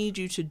always need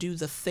you to do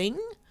the thing.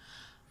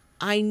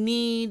 I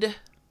need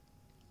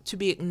to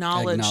be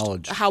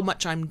acknowledged how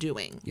much I'm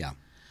doing. Yeah.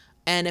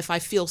 And if I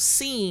feel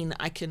seen,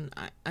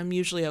 I'm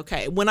usually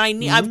okay. When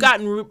I've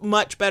gotten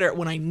much better at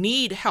when I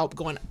need help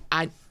going,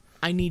 I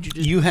need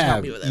you to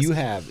help me with this. You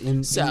have.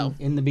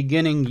 In the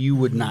beginning, you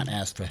would not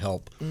ask for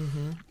help.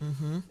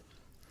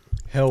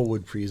 Hell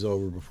would freeze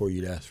over before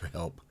you'd ask for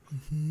help.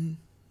 And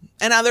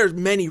now there's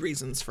many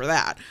reasons for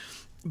that.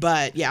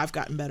 But yeah, I've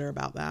gotten better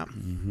about that.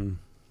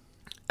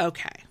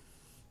 Okay.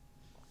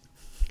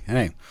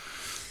 Hey.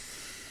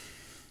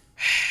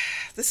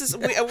 This is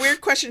a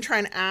weird question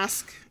trying to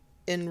ask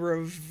in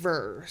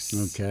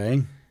reverse.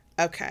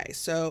 Okay,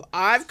 so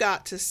I've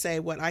got to say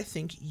what I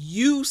think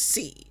you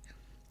see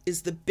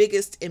is the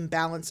biggest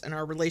imbalance in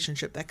our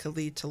relationship that could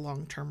lead to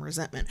long-term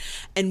resentment.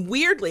 And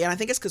weirdly, and I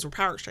think it's because we're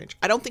power exchange,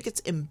 I don't think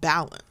it's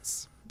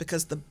imbalance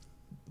because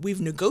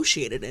we've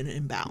negotiated an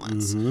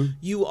imbalance.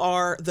 You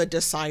are the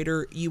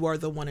decider, you are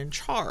the one in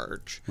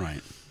charge.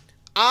 Right.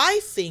 I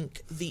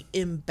think the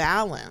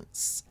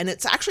imbalance, and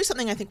it's actually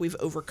something I think we've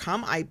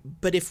overcome,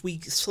 but if we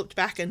slipped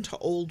back into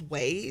old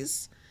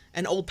ways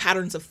and old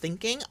patterns of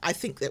thinking, I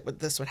think that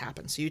this would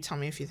happen. So you tell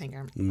me if you think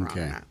I'm wrong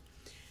or not.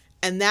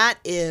 And that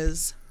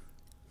is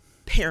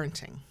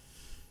parenting.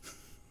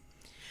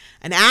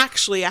 And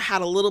actually, I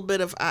had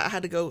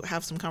to go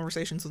have some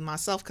conversations with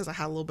myself because I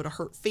had a little bit of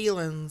hurt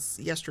feelings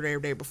yesterday or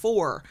day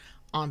before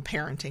on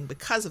parenting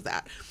because of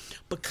that.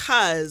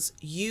 Because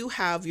you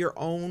have your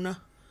own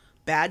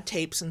bad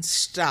tapes and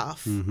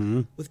stuff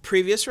with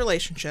previous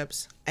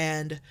relationships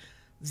and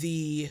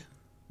the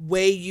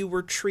way you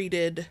were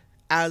treated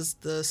as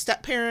the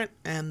step parent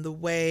and the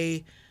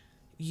way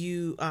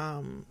you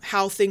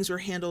how things were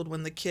handled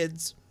when the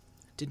kids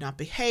did not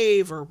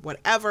behave or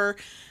whatever.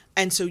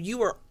 And so you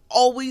were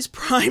always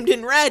primed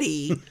and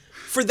ready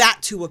for that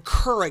to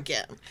occur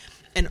again.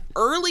 And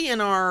early in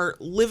our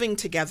living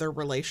together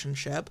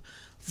relationship,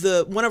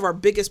 one of our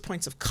biggest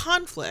points of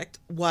conflict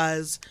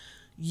was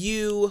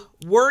you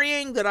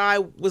worrying that I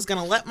was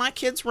going to let my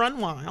kids run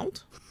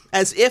wild,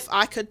 as if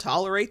I could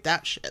tolerate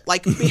that shit.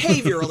 Like,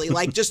 behaviorally,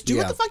 like, just do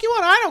what the fuck you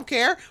want. I don't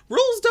care.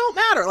 Rules don't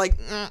matter. Like,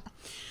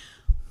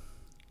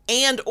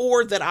 and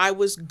or that I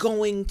was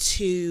going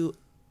to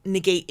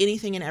negate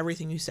anything and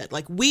everything you said.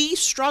 Like, we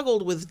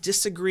struggled with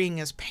disagreeing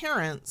as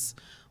parents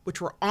which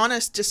were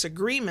honest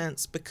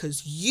disagreements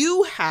because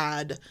you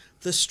had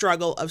the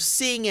struggle of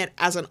seeing it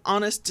as an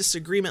honest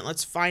disagreement.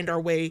 Let's find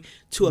our way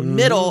to a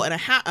middle and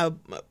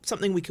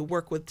something we could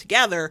work with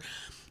together.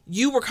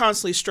 You were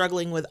constantly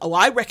struggling with,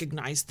 I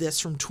recognize this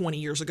from 20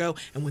 years ago.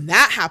 And when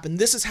that happened,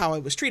 this is how I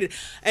was treated.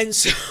 And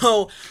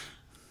so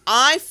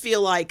I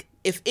feel like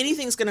if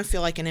anything's going to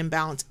feel like an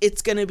imbalance,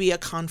 it's going to be a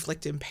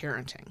conflict in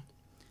parenting.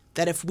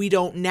 That if we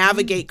don't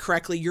navigate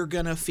correctly, you're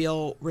going to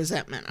feel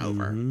resentment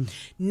over.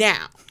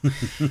 Now,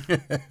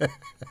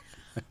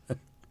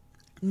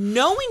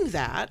 knowing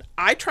that,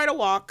 I try to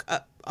walk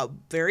a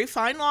very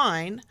fine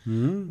line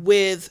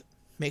with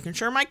making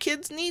sure my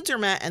kids' needs are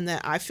met and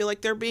that I feel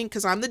like they're being,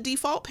 because I'm the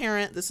default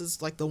parent. This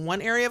is like the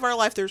one area of our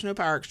life there's no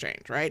power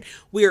exchange, right?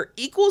 We are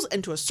equals,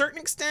 and to a certain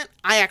extent,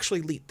 I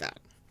actually lead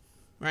that,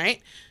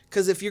 right?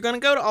 Because if you're going to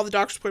go to all the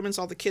doctor's appointments,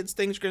 all the kids'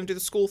 things, you're going to do the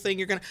school thing,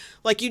 you're going to,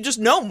 like, you just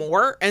know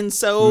more. And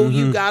so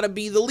you got to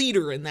be the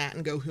leader in that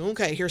and go,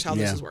 okay, here's how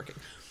this is working.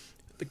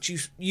 But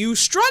you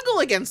struggle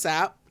against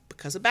that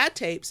because of bad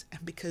tapes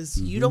and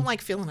because you don't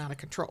like feeling out of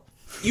control.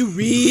 You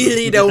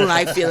really don't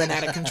like feeling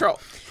out of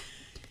control.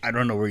 I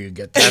don't know where you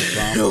get that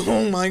from.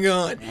 Oh, my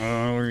God.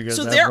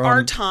 So there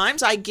are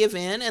times I give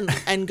in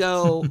and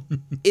go,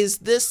 is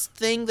this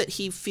thing that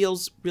he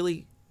feels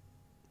really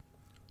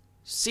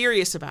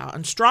serious about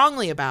and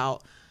strongly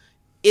about,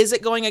 is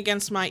it going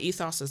against my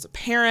ethos as a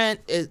parent?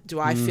 Do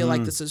I feel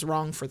like this is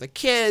wrong for the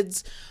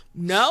kids?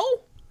 No.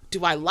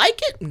 Do I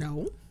like it?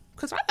 No,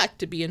 because I like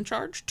to be in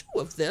charge too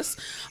of this.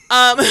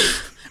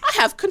 I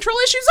have control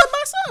issues of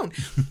my own,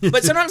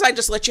 but sometimes I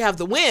just let you have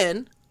the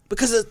win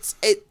because it's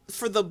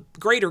for the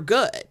greater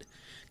good.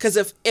 Because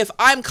if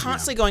I'm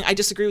constantly going, I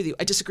disagree with you,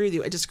 I disagree with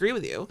you, I disagree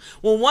with you.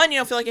 Well, one, you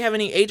don't feel like you have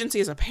any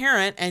agency as a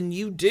parent, and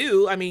you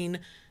do. I mean,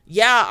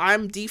 yeah,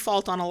 I'm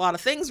default on a lot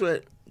of things,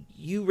 but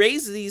you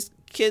raise these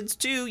kids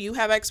too. You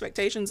have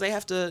expectations. They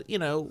have to, you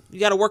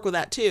got to work with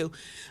that too.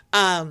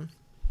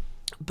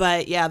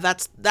 But yeah,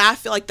 I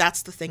feel like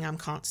that's the thing I'm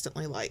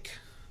constantly like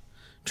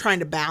trying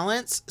to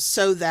balance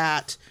so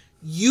that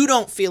you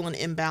don't feel an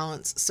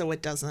imbalance so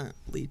it doesn't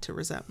lead to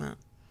resentment.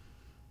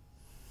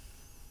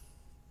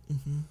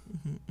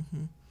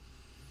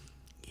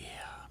 Yeah.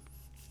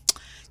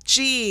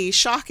 Gee,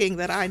 shocking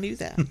that I knew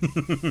that.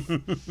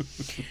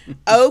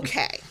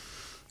 Okay.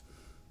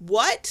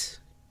 What?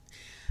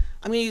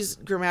 I'm going to use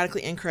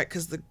grammatically incorrect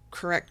because the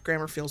correct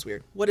grammar feels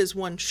weird. What is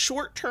one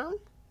short-term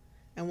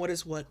and what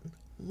is one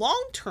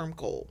long-term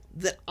goal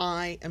that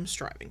I am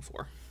striving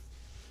for?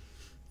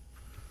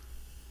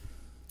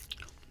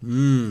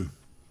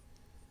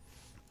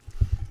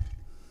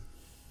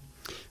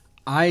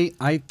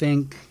 I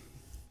think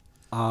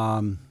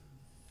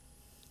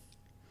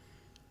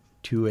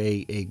to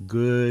a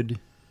good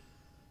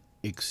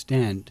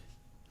extent,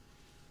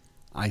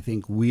 I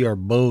think we are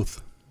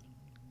both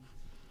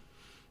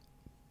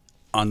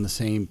on the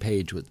same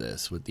page with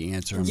this, with the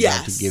answer I'm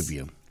about to give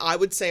you. I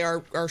would say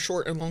our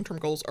short and long-term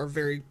goals are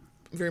very,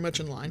 very much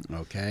in line.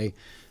 Okay.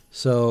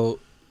 So,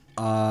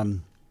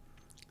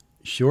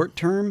 short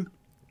term,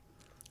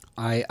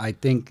 I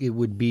think it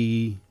would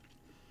be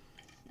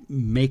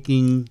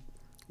making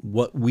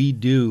what we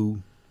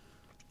do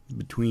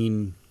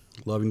between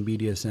loving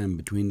BDSM,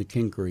 between the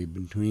kinkery,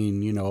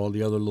 between, all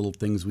the other little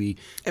things we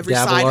every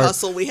side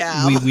hustle we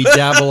have. we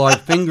dabble our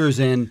fingers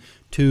in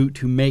to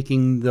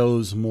making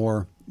those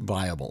more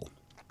viable.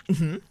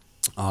 The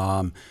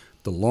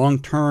long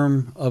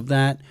term of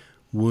that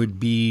would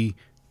be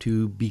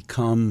to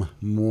become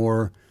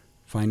more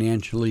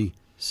financially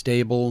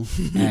stable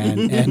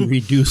and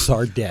reduce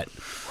our debt.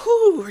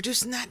 Whew,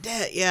 reducing that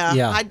debt.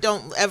 Yeah. I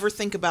don't ever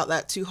think about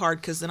that too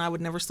hard because then I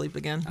would never sleep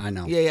again. I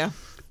know. Yeah.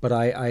 But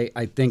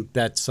I think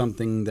that's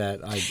something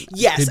that I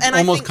could and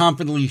almost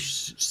confidently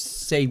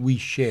say we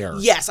share.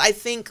 Yes, I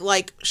think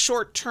like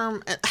short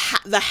term,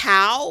 the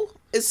how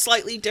is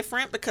slightly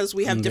different because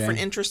we have different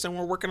interests and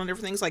we're working on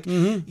different things. Like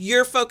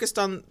you're focused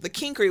on the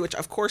kinkery, which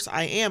of course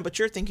I am, but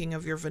you're thinking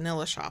of your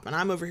vanilla shop, and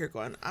I'm over here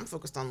going, I'm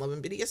focused on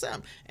loving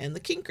BDSM and the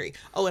kinkery.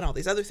 Oh, and all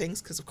these other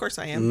things because of course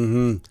I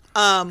am.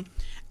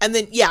 And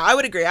then I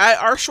would agree.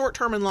 Our short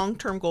term and long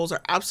term goals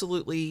are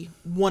absolutely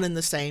one and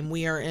the same.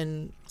 We are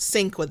in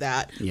sync with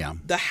that. Yeah.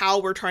 The how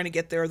we're trying to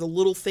get there, the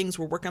little things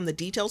we're working on, the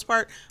details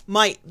part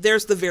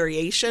there's the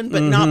variation,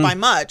 but not by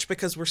much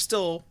because we're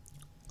still.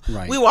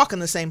 Right. We walk in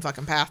the same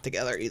fucking path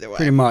together either way.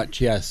 Pretty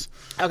much, yes.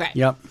 Okay.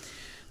 Yep.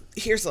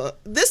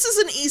 This is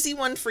an easy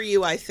one for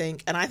you, I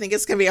think, and I think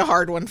it's going to be a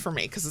hard one for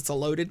me because it's a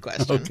loaded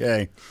question.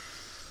 Okay.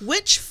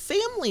 Which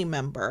family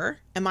member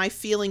am I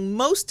feeling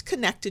most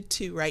connected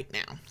to right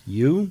now?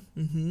 You?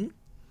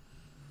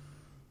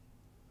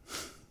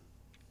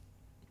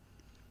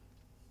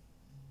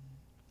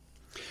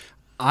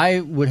 I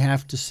would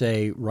have to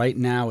say right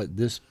now at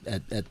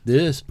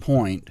this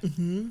point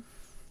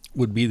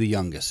would be the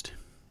youngest.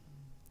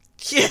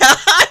 Yeah,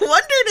 I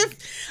wondered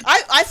if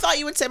I thought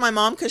you would say my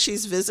mom because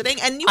she's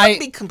visiting, and you wouldn't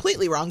be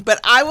completely wrong.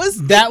 But that was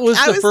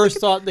the first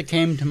thought that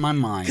came to my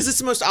mind because it's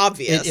the most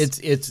obvious.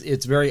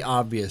 It's very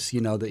obvious,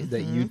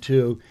 that you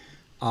two,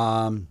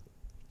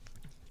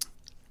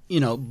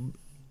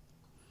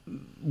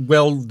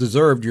 well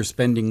deserved. You're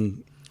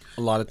spending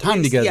a lot of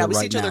time together. Yeah, we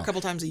right see each other now. a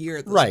couple times a year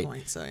at this Right.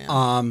 point. So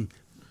yeah.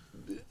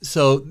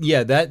 So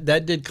yeah,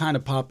 that did kind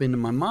of pop into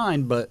my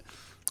mind, but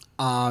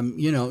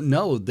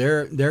no,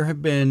 there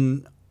have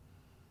been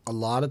a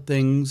lot of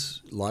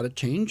things, a lot of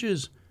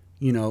changes,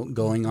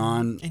 going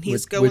on. And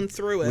he's going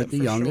through it with the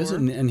for youngest, sure.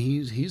 and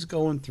he's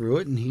going through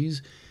it, and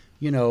he's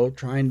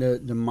trying to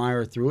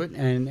mire through it,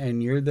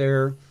 and you're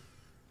there.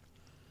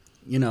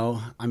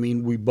 I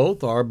mean, we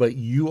both are, but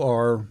you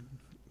are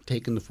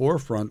taking the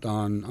forefront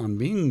on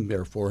being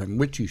there for him,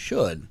 which you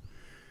should.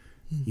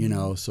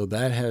 So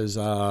that has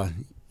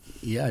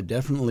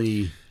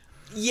definitely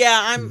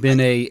been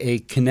a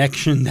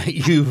connection that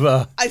you've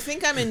I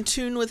think I'm in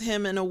tune with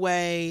him in a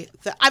way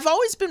that I've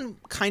always been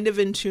kind of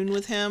in tune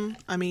with him.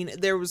 I mean,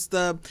 there was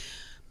the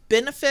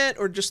benefit,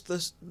 or just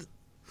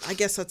I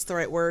guess that's the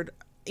right word.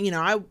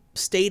 I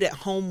stayed at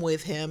home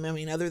with him. I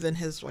mean, other than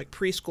his like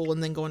preschool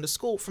and then going to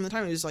school, from the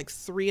time he was like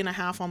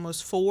 3.5,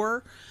 almost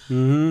 4,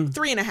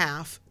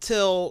 3.5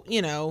 till,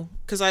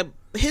 because the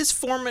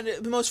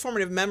most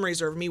formative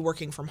memories are of me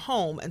working from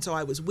home. And so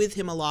I was with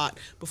him a lot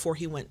before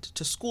he went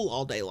to school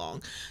all day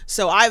long.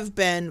 So I've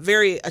been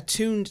very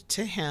attuned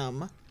to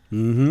him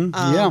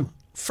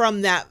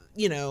from that,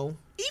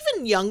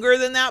 even younger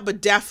than that, but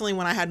definitely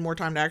when I had more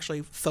time to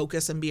actually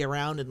focus and be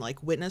around and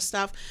like witness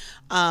stuff.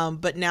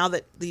 But now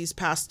that these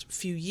past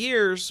few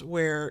years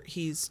where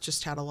he's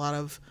just had a lot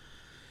of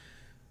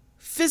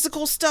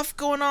physical stuff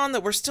going on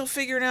that we're still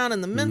figuring out,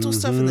 and the mental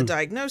stuff and the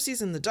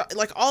diagnoses and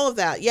like all of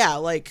that. Yeah.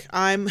 Like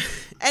and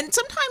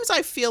sometimes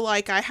I feel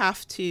like I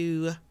have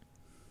to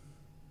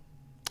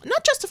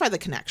not justify the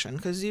connection,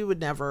 because you would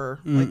never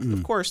like,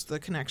 of course the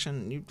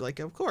connection, you'd like,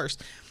 of course.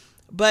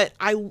 But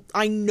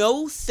I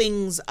know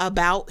things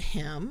about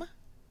him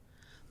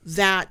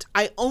that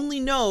I only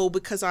know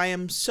because I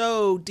am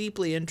so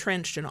deeply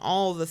entrenched in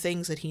all the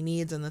things that he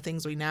needs and the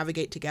things we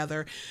navigate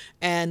together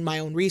and my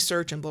own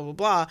research and blah, blah,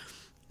 blah,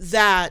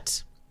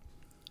 that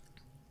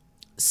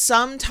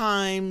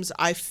sometimes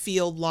I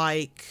feel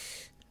like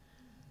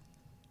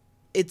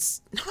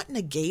it's not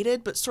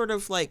negated, but sort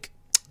of like,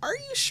 are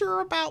you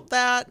sure about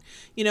that?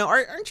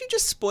 Aren't you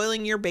just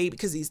spoiling your baby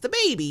because he's the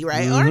baby,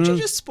 right? Aren't you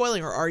just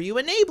spoiling, or are you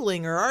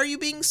enabling, or are you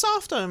being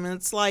soft on him? And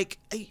it's like,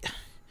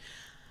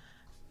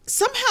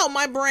 somehow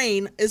my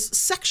brain is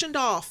sectioned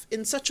off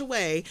in such a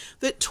way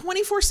that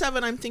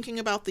 24/7 I'm thinking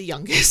about the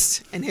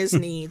youngest and his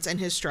needs and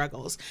his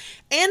struggles.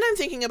 And I'm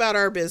thinking about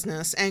our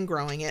business and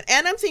growing it.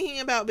 And I'm thinking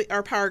about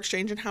our power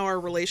exchange and how our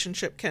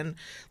relationship can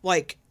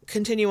like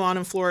continue on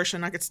and flourish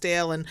and not get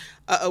stale, and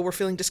we're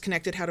feeling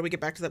disconnected. How do we get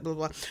back to that, blah,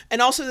 blah, blah. And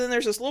also then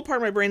there's this little part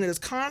of my brain that is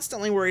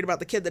constantly worried about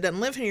the kid that doesn't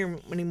live here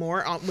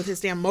anymore with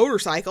his damn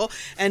motorcycle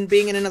and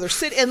being in another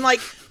city. And like,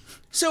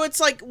 so it's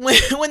like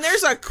when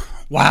there's a...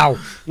 Wow.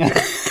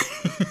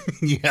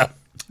 Yeah.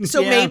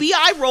 So maybe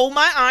I roll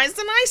my eyes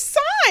and I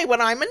sigh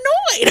when I'm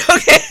annoyed,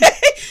 okay?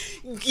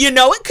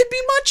 It could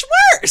be much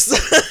worse.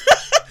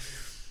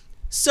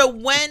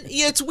 So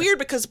it's weird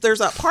because there's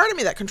that part of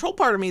me, that control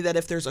part of me, that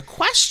if there's a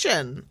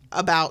question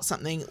about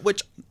something,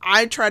 which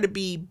I try to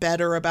be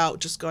better about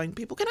just going,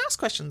 people can ask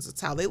questions.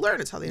 It's how they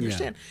learn. It's how they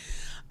understand.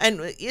 Yeah. And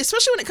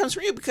especially when it comes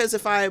from you, because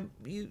if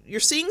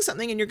you're seeing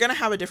something and you're going to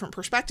have a different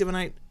perspective. And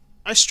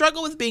I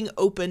struggle with being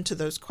open to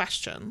those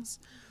questions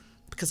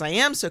because I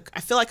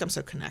feel like I'm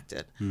so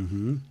connected.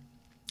 Mm-hmm.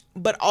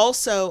 But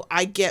also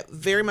I get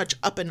very much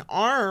up in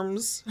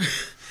arms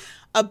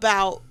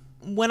about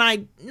when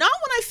I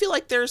feel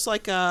like there's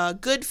like a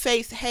good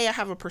faith, hey, I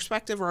have a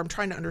perspective or I'm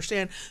trying to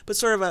understand, but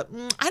sort of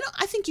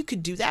I think you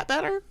could do that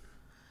better.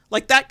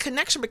 Like that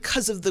connection,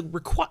 because of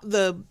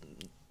the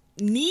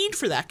need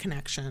for that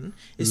connection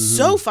is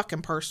so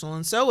fucking personal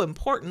and so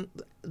important,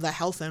 the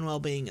health and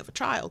well-being of a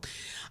child.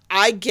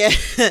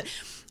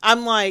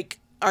 I'm like,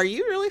 are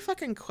you really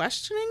fucking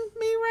questioning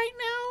me right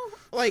now?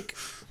 Like,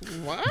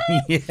 what?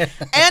 Yeah.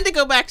 And to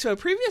go back to a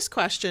previous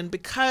question,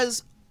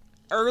 because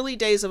early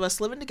days of us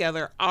living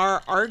together,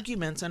 our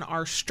arguments and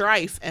our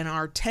strife and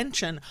our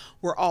tension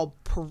were all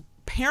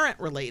parent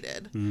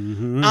related.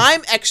 Mm-hmm.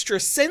 I'm extra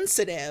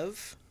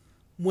sensitive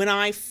when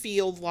I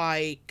feel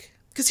like,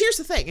 because here's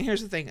the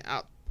thing,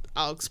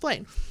 I'll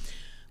explain.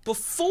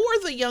 Before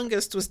the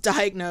youngest was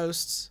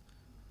diagnosed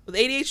with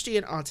ADHD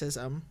and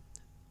autism,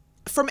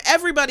 from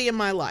everybody in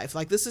my life,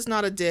 like this is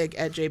not a dig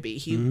at JB,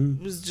 he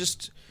was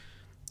just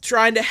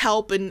trying to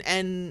help but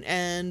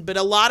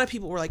a lot of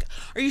people were like,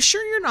 are you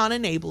sure you're not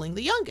enabling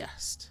the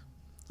youngest?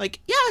 Like,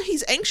 yeah,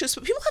 he's anxious,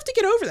 but people have to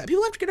get over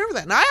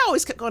that. And I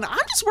always kept going,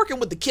 I'm just working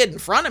with the kid in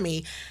front of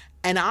me,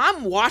 and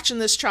I'm watching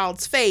this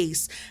child's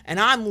face, and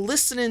I'm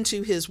listening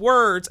to his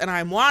words, and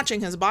I'm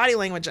watching his body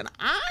language, and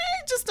I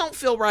just don't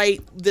feel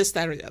right, this,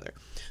 that, or the other.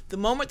 The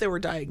moment there were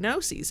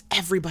diagnoses,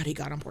 everybody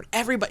got on board.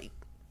 Everybody.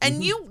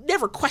 And you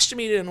never questioned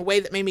me in a way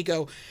that made me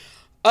go,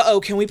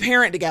 uh-oh, can we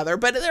parent together?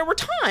 But there were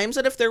times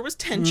that if there was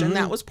tension,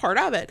 that was part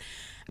of it.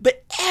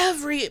 But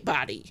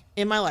everybody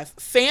in my life,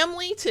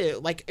 family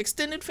too, like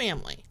extended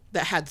family,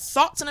 that had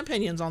thoughts and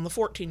opinions on the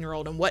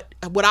 14-year-old and what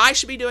I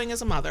should be doing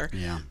as a mother.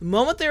 Yeah. The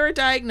moment there are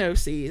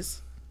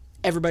diagnoses,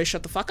 everybody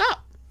shut the fuck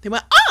up. They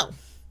went, oh,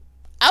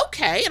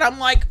 okay. And I'm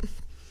like,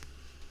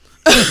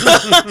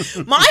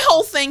 my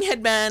whole thing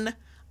had been,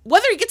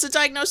 whether he gets a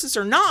diagnosis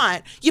or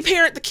not, you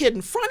parent the kid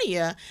in front of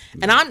you.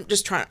 And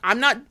I'm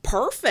not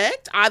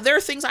perfect. There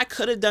are things I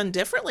could have done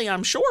differently,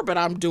 I'm sure, but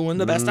I'm doing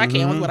the best I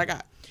can with what I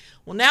got.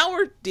 Well, now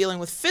we're dealing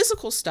with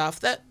physical stuff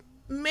that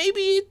may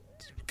be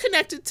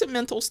connected to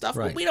mental stuff,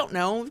 but we don't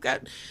know. We've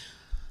got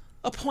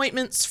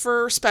appointments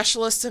for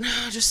specialists and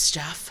just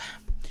stuff.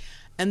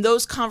 And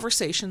those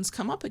conversations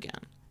come up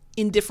again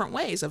in different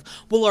ways of,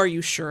 well, are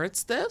you sure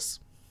it's this?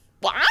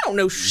 Well, I don't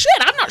know shit.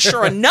 I'm not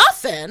sure of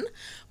nothing.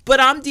 But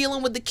I'm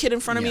dealing with the kid in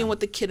front of me and what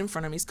the kid in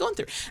front of me is going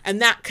through.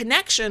 And that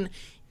connection,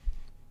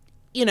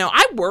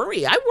 I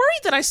worry. I worry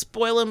that I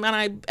spoil him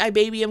and I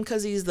baby him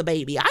because he's the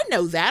baby. I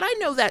know that. I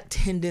know that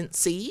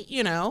tendency,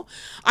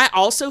 I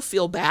also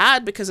feel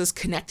bad because as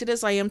connected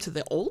as I am to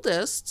the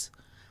oldest,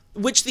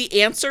 which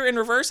the answer in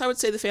reverse, I would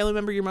say the family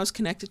member you're most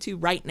connected to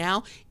right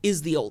now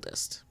is the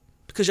oldest.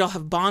 Because y'all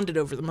have bonded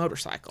over the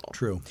motorcycle.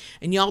 True.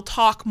 And y'all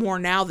talk more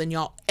now than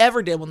y'all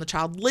ever did when the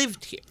child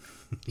lived here.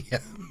 Yeah.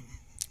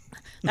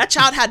 That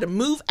child had to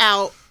move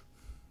out,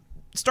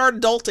 start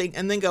adulting,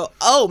 and then go,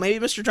 oh,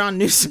 maybe Mr. John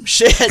knew some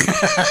shit.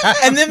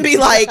 And then be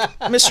like,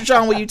 Mr.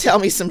 John, will you tell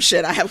me some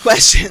shit? I have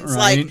questions.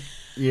 Right.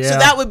 Yeah. So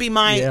that would be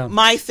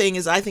my thing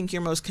is I think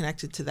you're most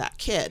connected to that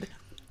kid.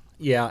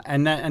 Yeah,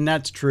 and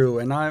that's true.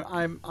 And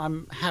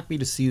I'm happy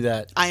to see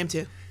that. I am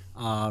too.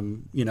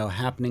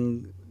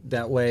 Happening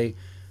that way.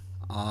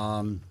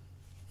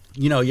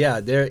 You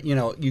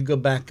go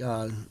back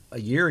a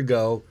year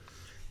ago,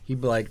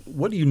 he'd be like,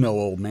 what do you know,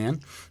 old man?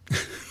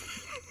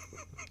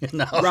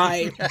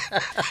 Right.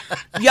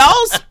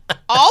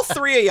 All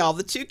three of y'all,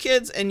 the two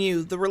kids and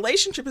you, the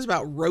relationship is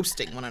about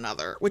roasting one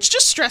another, which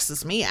just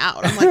stresses me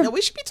out. I'm like, no,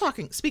 we should be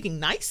speaking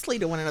nicely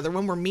to one another.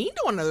 When we're mean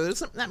to one another,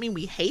 doesn't that mean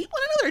we hate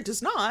one another? It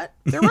does not.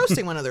 They're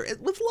roasting one another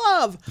with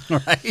love.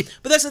 Right.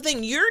 But that's the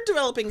thing. You're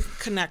developing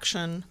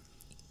connection.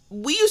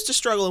 We used to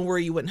struggle and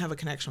worry you wouldn't have a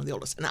connection with the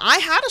oldest. And I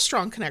had a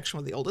strong connection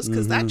with the oldest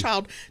because that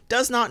child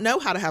does not know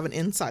how to have an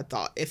inside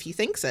thought. If he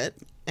thinks it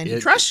and he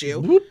trusts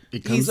you,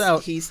 it comes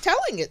out. He's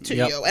telling it to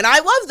you. And I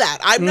love that.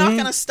 I'm not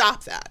going to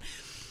stop that.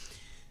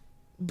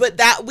 But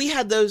that we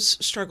had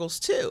those struggles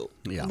too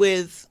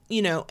with,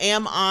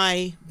 am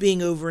I being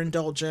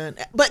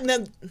overindulgent? But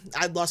no,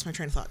 I lost my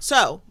train of thought.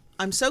 So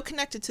I'm so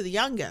connected to the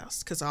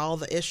youngest because of all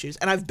the issues.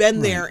 And I've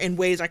been there in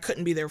ways I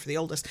couldn't be there for the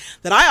oldest,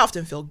 that I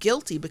often feel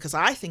guilty because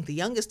I think the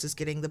youngest is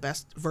getting the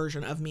best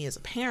version of me as a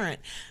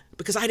parent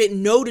because I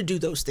didn't know to do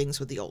those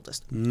things with the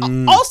oldest.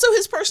 Also,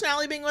 his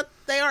personality being what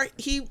they are.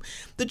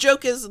 The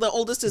joke is the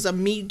oldest is a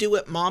me do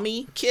it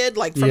mommy kid.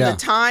 Like from the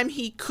time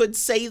he could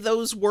say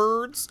those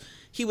words,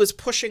 he was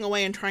pushing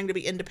away and trying to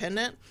be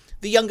independent.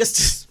 The youngest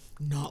is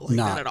not like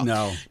that at all.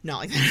 No. Not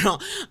like that at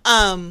all.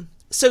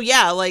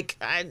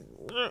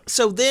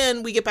 So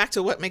then we get back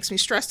to what makes me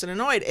stressed and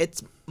annoyed.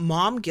 It's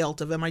mom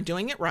guilt of, am I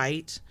doing it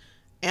right?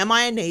 Am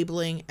I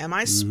enabling? Am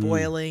I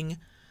spoiling?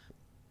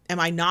 Am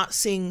I not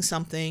seeing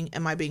something?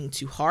 Am I being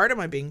too hard? Am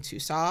I being too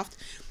soft?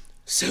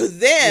 So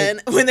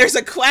then when there's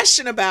a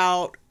question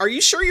about, are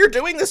you sure you're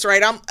doing this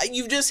right?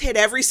 You've just hit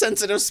every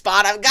sensitive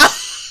spot I've got.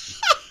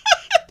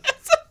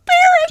 That's a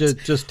parent.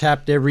 Just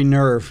tapped every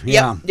nerve.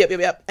 Yeah.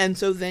 Yep. And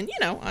so then,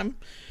 I'm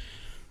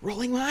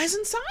rolling my eyes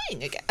and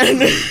sighing again.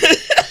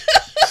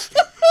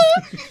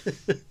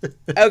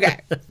 Okay.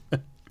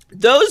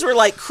 Those were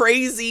like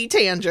crazy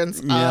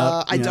tangents.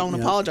 I don't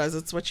apologize.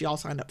 It's what y'all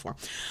signed up for.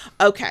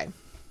 Okay.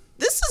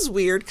 This is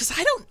weird because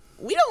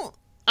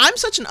I'm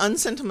such an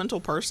unsentimental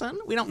person.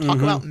 We don't talk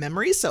about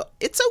memories. So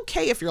it's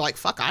okay if you're like,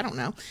 fuck, I don't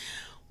know.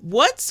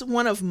 What's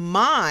one of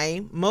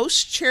my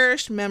most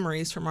cherished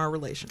memories from our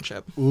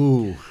relationship?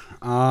 Ooh.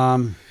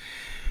 Wow.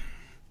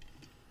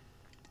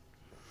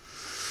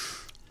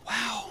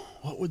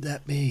 What would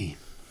that be?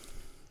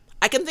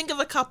 I can think of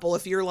a couple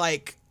if you're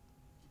like,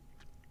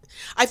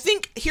 I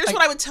think, here's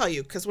what I would tell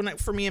you, because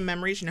for me in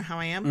memories, you know how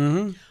I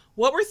am.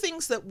 What were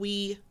things that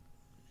we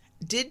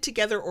did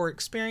together or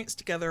experienced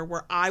together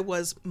where I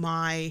was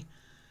my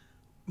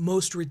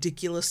most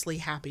ridiculously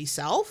happy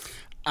self?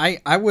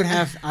 I would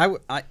have,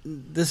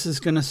 this is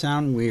going to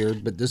sound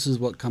weird, but this is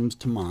what comes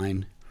to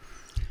mind.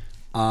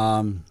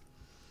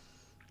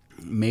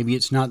 Maybe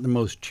it's not the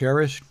most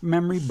cherished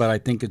memory, but I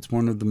think it's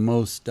one of the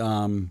most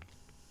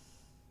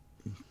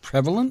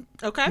prevalent.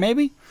 Okay.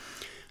 Maybe.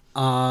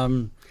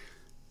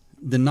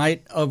 The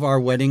night of our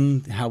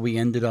wedding, how we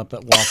ended up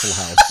at Waffle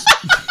House.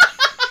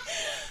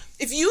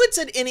 If you had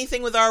said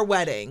anything with our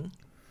wedding,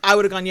 I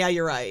would have gone, yeah,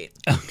 you're right.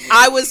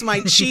 I was my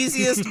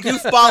cheesiest,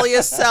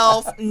 goofballiest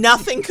self.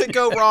 Nothing could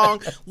go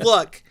wrong.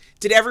 Look,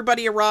 did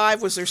everybody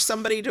arrive? Was there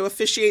somebody to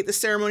officiate the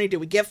ceremony? Did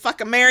we get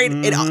fucking married?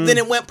 Then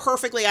it went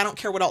perfectly. I don't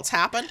care what else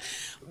happened.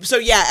 So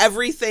yeah,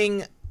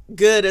 everything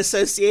good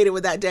associated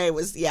with that day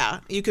was,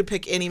 you could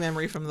pick any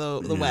memory from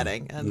the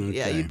wedding. And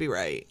you'd be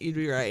right.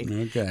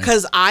 Okay.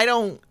 Because I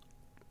don't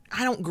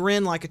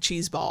grin like a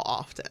cheese ball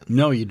often.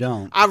 No, you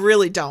don't. I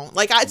really don't.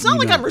 Like, it's not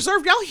like I'm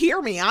reserved. Y'all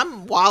hear me.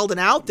 I'm wild and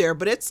out there,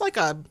 but it's like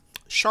a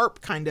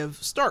sharp kind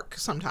of Stark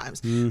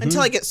sometimes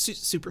until I get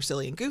super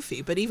silly and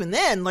goofy. But even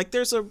then, like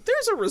there's a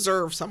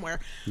reserve somewhere.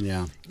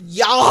 Yeah.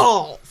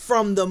 Y'all,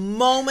 from the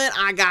moment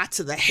I got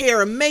to the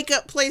hair and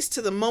makeup place,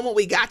 to the moment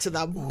we got to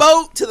the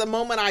boat, to the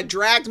moment I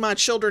dragged my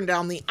children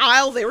down the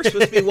aisle, they were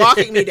supposed to be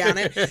walking me down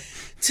it,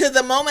 to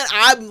the moment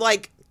I'm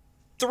like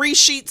 3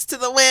 sheets to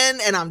the wind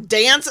and I'm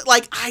dancing,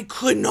 like I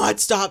could not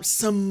stop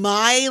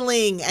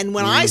smiling. And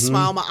when I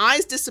smile, my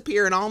eyes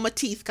disappear and all my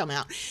teeth come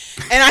out.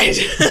 And I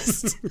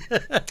just,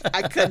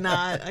 I could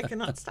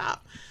not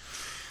stop.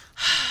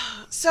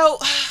 So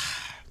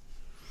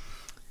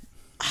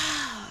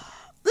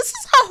this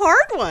is a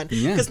hard one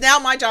because now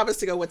my job is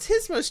to go, what's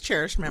his most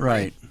cherished memory?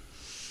 Right.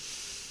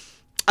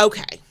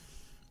 Okay.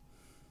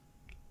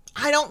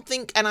 I don't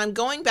think, and I'm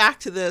going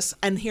back to this,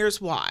 and here's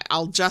why.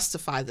 I'll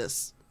justify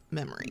this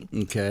memory.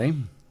 Okay.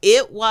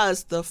 It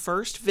was the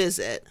first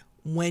visit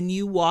when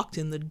you walked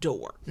in the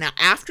door. Now,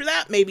 after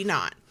that, maybe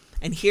not.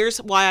 And here's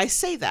why I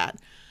say that.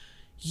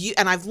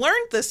 And I've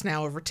learned this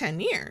now over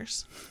 10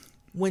 years.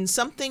 When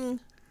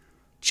something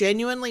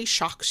genuinely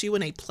shocks you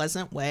in a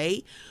pleasant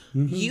way,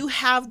 you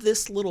have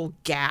this little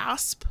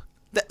gasp.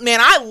 That, man,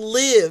 I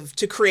live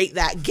to create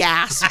that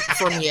gasp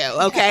from you,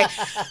 okay?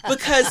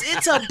 Because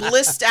it's a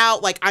blissed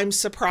out, like, I'm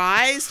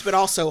surprised, but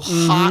also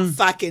hot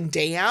fucking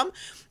damn.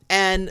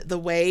 And the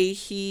way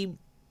he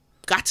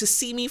got to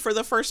see me for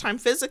the first time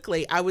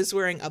physically, I was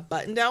wearing a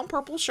button-down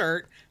purple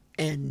shirt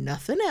and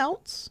nothing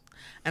else.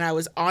 And I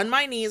was on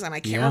my knees, and I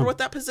can't remember what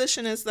that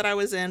position is that I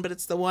was in, but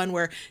it's the one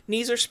where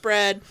knees are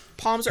spread,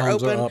 palms are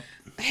open,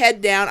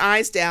 head down,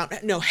 eyes down.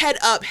 No, head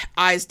up,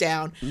 eyes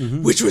down,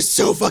 which was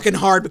so fucking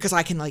hard because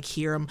I can, like,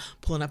 hear him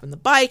pulling up in the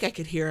bike. I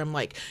could hear him,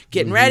 like,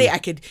 getting ready. I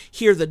could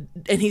hear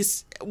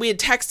we had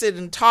texted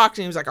and talked,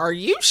 and he was like, are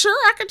you sure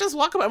I could just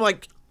walk up? I'm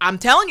like, I'm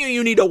telling you,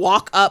 you need to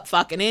walk up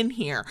fucking in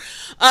here.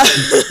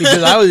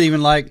 Because I was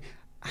even like,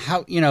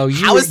 how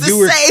is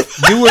this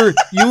safe?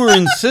 you were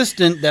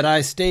insistent that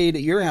I stayed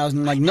at your house, and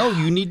I'm like, no,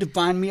 you need to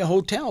find me a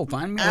hotel.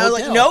 I was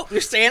like, nope,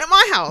 you're staying at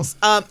my house.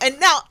 And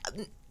now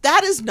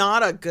that is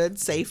not a good,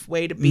 safe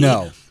way to be.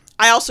 No.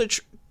 I also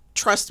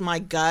trust my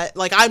gut.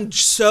 Like, I'm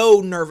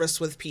so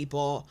nervous with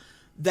people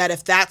that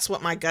if that's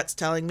what my gut's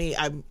telling me,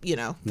 I'm,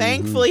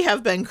 thankfully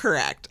have been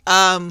correct.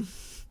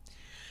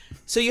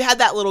 So you had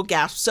that little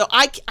gasp. So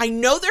I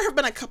know there have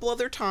been a couple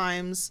other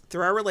times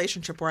through our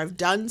relationship where I've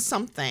done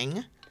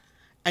something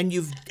and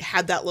you've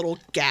had that little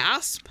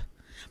gasp,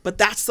 but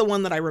that's the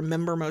one that I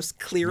remember most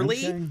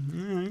clearly. Okay.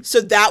 All right.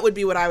 So that would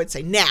be what I would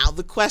say. Now,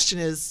 the question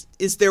is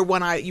there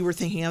one you were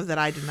thinking of that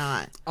I did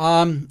not?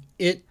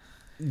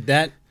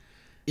 That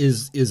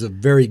is a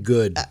very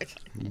good,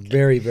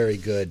 very, very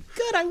good.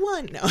 Good, I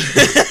won. No.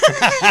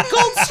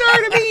 Gold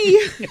star to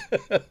me.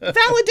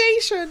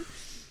 Validation.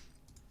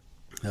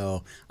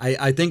 Oh,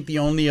 I think the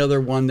only other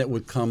one that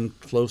would come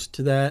close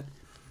to that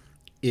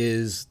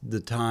is the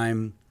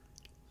time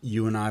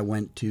you and I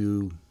went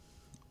to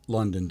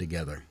London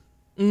together.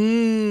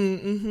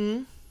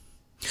 Oh,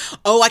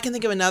 I can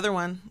think of another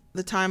one.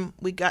 The time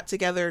we got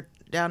together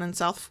down in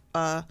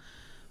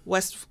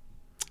west,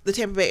 the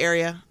Tampa Bay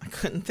area. I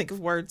couldn't think of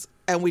words.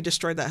 And we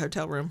destroyed that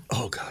hotel room.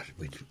 Oh, God.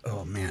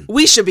 Oh, man.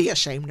 We should be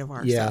ashamed of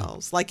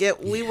ourselves. Yeah. Like,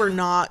 we were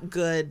not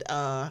good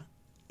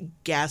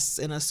guests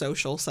in a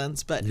social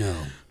sense, but no,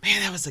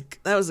 man, that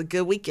was a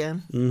good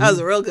weekend. That was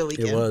a real good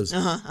weekend. It was. It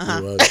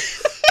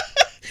was.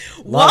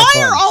 Why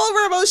are all of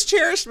our most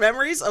cherished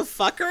memories of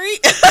fuckery?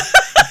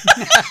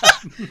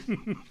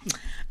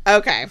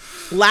 Okay,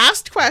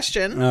 last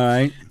question. All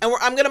right, and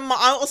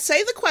I'll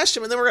say the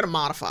question, but then we're gonna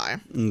modify.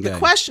 Okay. The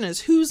question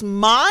is, who's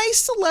my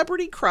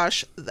celebrity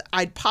crush that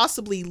I'd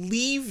possibly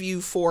leave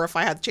you for if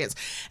I had the chance?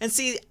 And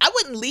see, I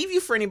wouldn't leave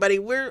you for anybody.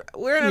 We're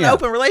in an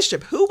open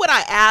relationship. Who would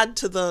I add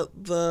to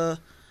the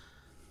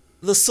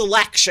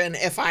selection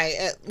if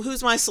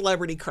who's my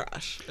celebrity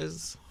crush?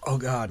 Oh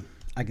God,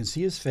 I can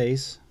see his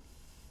face.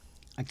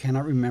 I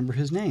cannot remember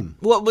his name.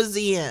 What was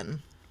he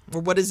in,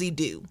 or what does he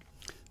do?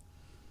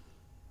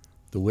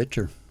 The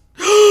Witcher.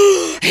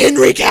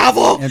 Henry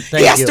Cavill.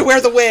 He has to wear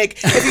the wig.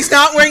 If he's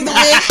not wearing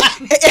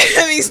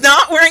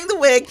the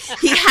wig,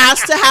 he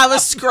has to have a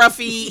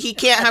scruffy. He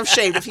can't have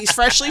shaved. If he's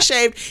freshly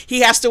shaved,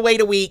 he has to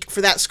wait a week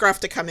for that scruff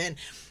to come in.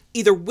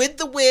 Either with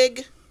the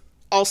wig,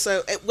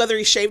 also whether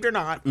he's shaved or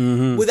not.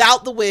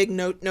 Without the wig,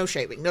 no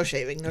shaving.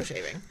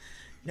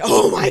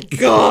 Oh my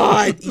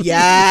God.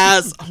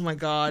 Yes. Oh my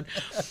God.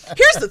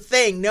 Here's the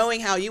thing, knowing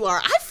how you are,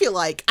 I feel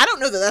like, I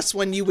don't know that that's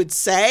one you would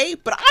say,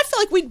 but I feel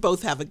like we'd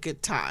both have a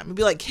good time. We'd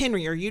be like,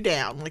 Henry, are you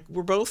down? Like,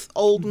 we're both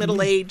old,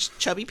 middle-aged,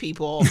 chubby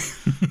people,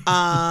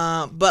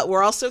 but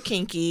we're also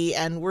kinky,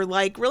 and we're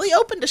like really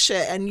open to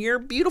shit, and you're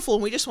beautiful,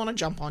 and we just want to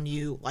jump on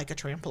you like a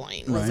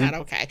trampoline. Was that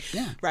okay?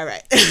 Yeah.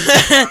 Right.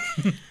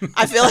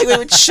 I feel like we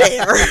would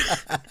share.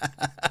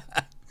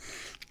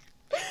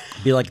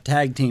 Be like a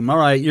tag team. All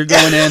right, you're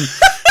going in.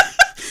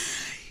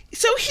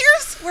 So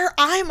here's where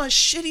I'm a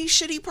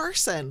shitty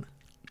person.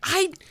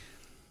 I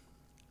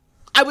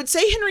would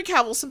say Henry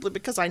Cavill simply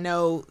because I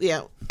know,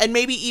 and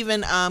maybe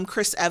even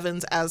Chris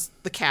Evans as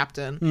the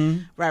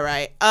captain.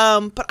 Right.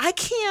 But I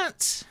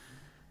can't.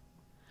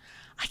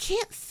 I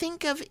can't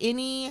think of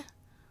any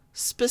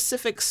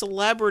specific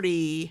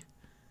celebrity.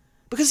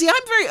 Because, see,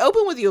 I'm very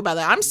open with you about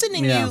that. I'm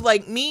sending you,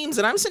 like, memes,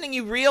 and I'm sending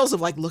you reels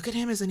of, like, look at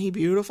him, isn't he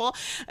beautiful?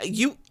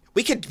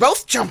 We could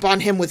both jump on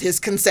him with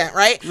his consent,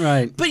 right?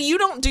 Right. But you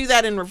don't do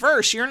that in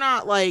reverse. You're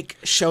not, like,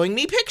 showing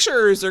me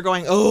pictures or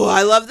going, oh,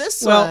 I love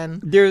this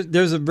one.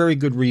 There's a very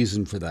good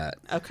reason for that.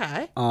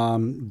 Okay.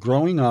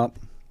 Growing up,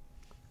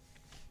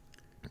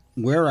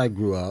 where I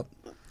grew up,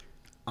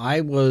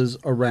 I was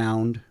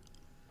around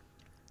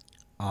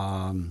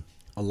a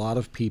lot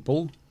of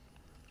people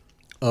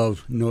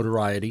of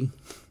notoriety.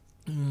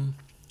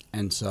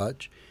 And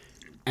such,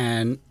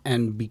 and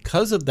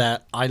because of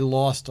that, I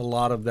lost a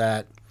lot of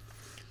that.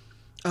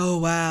 Oh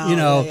wow! You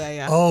know,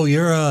 yeah. Oh,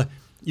 you're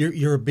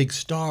a big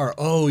star.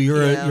 Oh,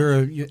 you're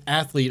an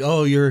athlete.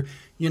 Oh, you're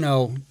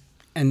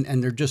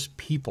and they're just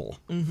people.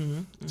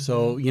 Mm-hmm.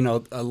 So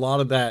a lot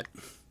of that.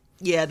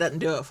 Yeah, it doesn't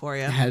do it for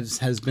you.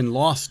 Has been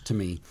lost to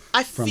me.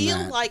 I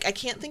feel like, I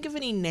can't think of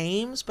any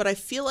names, but I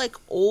feel like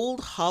old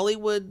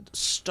Hollywood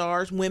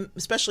stars, women,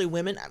 especially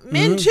women,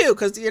 men too,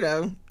 because,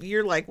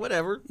 you're like,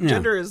 whatever,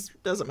 gender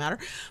doesn't matter.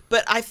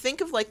 But I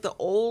think of like the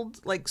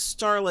old like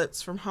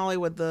starlets from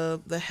Hollywood, the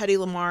Hedy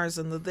Lamars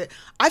and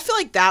I feel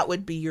like that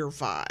would be your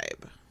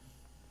vibe.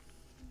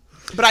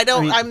 But I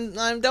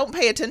don't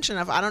pay attention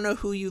enough. I don't know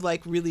who you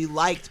like really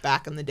liked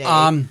back in the day.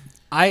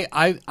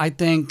 I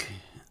think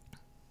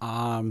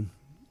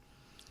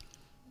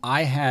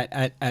I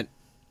had at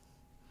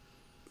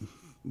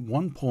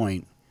one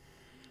point,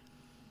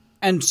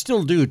 and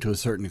still do to a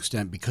certain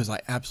extent, because I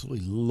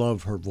absolutely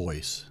love her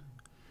voice,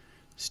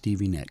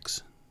 Stevie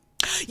Nicks.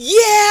 Yeah,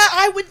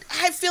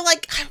 I feel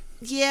like,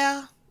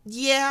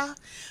 yeah,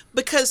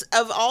 because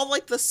of all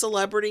like the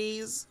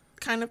celebrities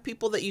kind of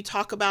people that you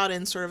talk about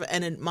in sort of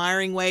an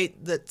admiring way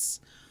that's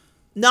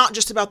not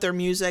just about their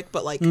music,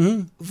 but like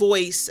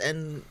voice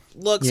and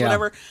looks,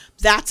 whatever.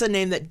 That's a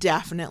name that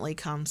definitely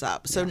comes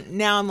up. So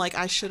now I'm like,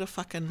 I should have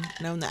fucking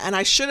known that. And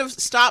I should have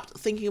stopped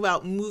thinking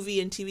about movie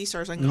and TV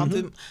stars and gone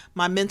through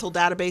my mental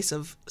database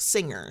of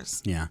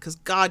singers. Yeah. Because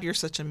God, you're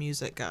such a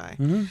music guy.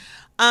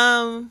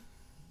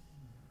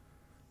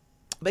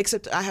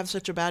 Except I have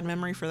such a bad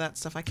memory for that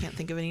stuff. I can't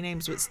think of any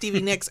names. But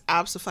Stevie Nicks,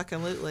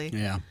 abso-fucking-lutely.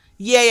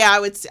 Yeah,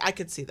 I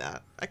could see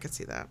that.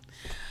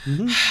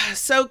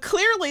 So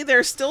clearly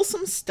there's still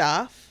some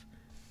stuff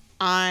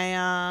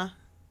I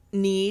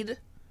need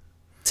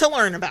to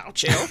learn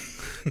about you.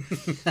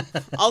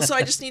 Also,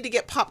 I just need to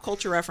get pop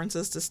culture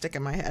references to stick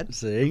in my head.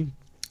 See?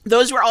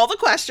 Those were all the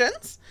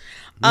questions.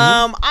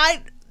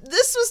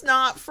 This was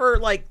not for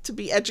like to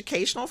be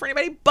educational for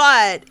anybody,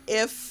 but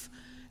if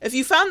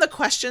you found the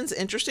questions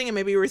interesting and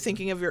maybe you were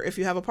thinking of if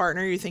you have a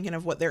partner, you're thinking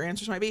of what their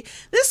answers might be,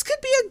 this could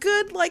be a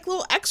good like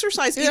little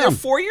exercise either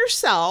for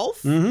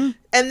yourself, and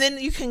then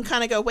you can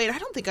kind of go, wait, I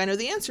don't think I know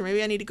the answer.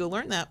 Maybe I need to go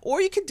learn that.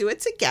 Or you could do it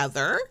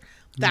together.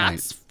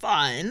 That's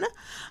fun.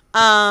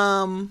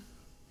 Yeah,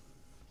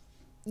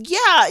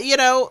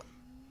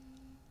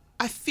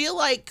 I feel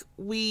like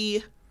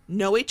we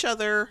know each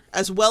other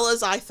as well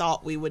as I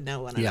thought we would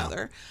know one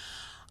another.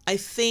 I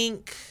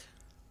think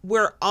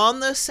we're on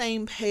the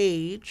same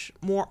page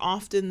more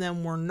often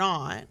than we're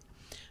not,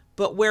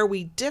 but where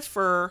we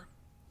differ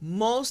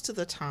most of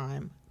the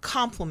time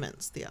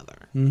complements the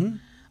other. And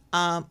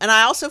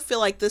I also feel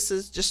like this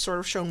has just sort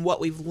of shown what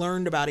we've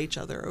learned about each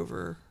other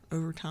over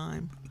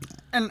time,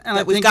 and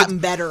that we've gotten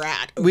better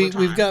at.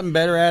 We've gotten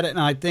better at it, and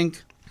I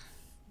think,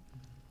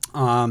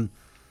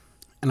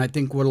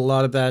 what a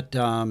lot of that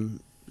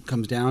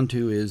comes down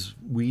to is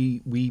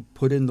we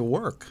put in the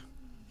work.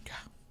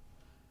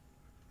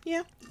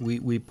 Yeah.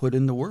 We put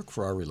in the work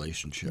for our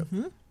relationship.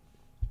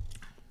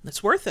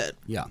 It's worth it.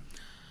 Yeah.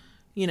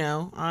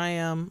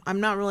 I'm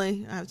not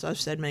really, as I've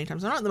said many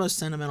times, I'm not the most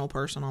sentimental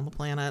person on the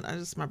planet.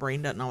 My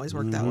brain doesn't always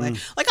work that way.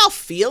 Like I'll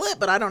feel it,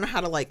 but I don't know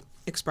how to like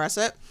express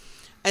it.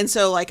 And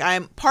so like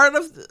I'm part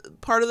of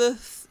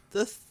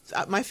the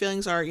my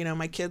feelings are,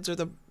 my kids are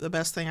the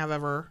best thing I've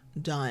ever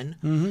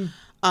done.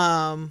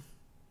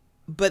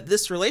 But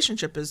this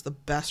relationship is the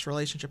best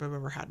relationship I've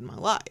ever had in my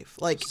life.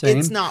 Like,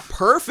 it's not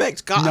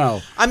perfect. God.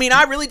 No. I mean,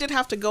 I really did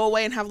have to go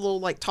away and have a little,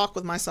 like, talk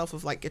with myself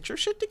of, like, get your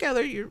shit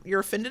together.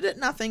 You're offended at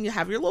nothing. You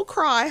have your little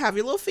cry, have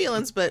your little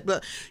feelings, but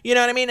you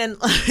know what I mean? And,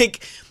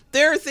 like,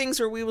 there are things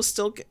where we will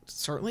still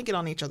certainly get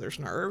on each other's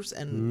nerves.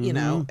 And,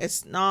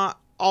 it's not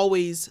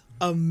always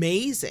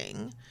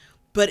amazing,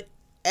 but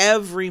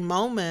every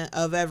moment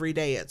of every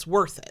day, it's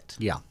worth it.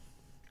 Yeah.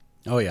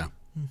 Oh, yeah.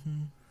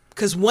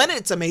 Because when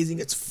it's amazing,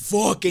 it's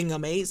fucking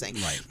amazing.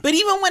 Right. But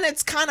even when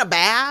it's kind of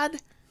bad,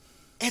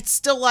 it's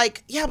still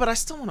like, yeah, but I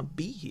still want to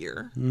be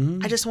here.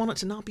 I just want it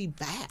to not be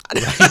bad.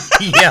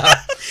 Yeah.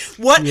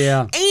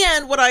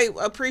 And what I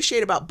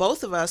appreciate about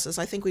both of us is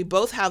I think we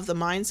both have the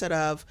mindset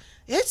of,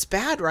 it's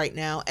bad right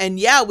now. And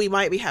yeah, we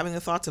might be having the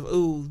thoughts of,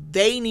 ooh,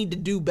 they need to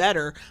do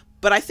better.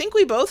 But I think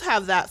we both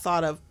have that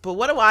thought of, but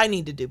what do I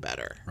need to do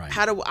better? Right.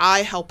 How do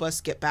I help us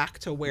get back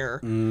to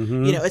where,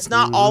 it's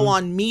not all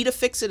on me to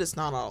fix it. It's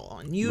not all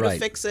on you to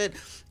fix it.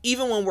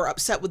 Even when we're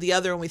upset with the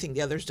other and we think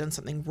the other's done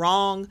something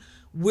wrong,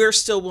 we're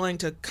still willing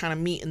to kind of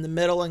meet in the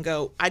middle and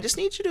go, I just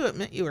need you to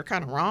admit you were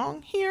kind of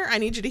wrong here. I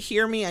need you to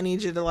hear me. I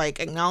need you to like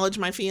acknowledge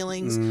my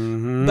feelings.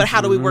 But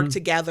how do we work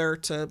together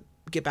to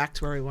get back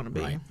to where we want to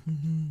be? Right.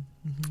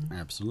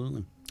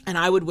 Absolutely. And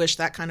I would wish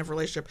that kind of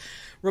relationship,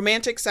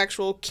 romantic,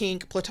 sexual,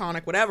 kink,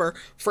 platonic, whatever,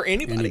 for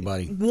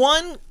anybody.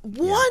 One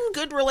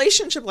good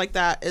relationship like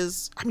that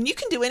is, I mean, you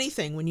can do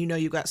anything when you know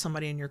you got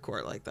somebody in your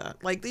court like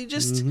that. Like they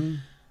just,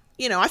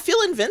 you know, I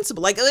feel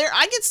invincible. Like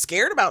I get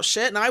scared about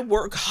shit, and I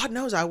worry. God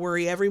knows I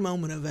worry every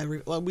moment of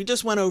every. Like, we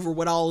just went over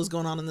what all is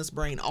going on in this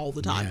brain all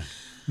the time.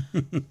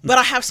 Yeah. But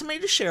I have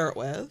somebody to share it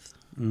with.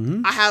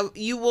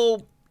 You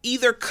will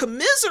either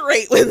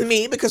commiserate with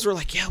me because we're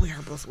like, yeah, we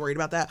are both worried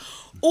about that,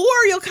 or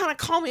you'll kind of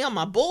call me on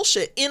my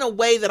bullshit in a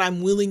way that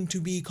I'm willing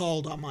to be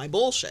called on my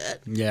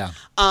bullshit. Yeah.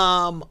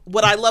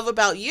 What I love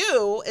about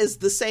you is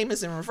the same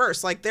as in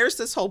reverse. Like there's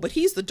this whole, but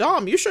he's the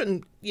dom. You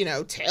shouldn't, you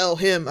know, tell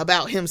him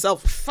about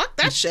himself. Fuck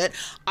that shit.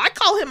 I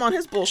call him on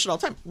his bullshit all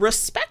the time,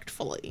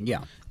 respectfully.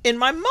 Yeah. In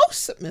my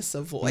most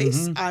submissive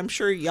voice. I'm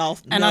sure y'all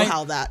know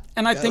how that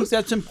And goes. I think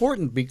that's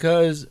important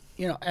because,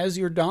 you know, as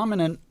your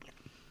dominant,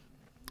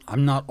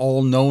 I'm not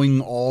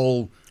all-knowing,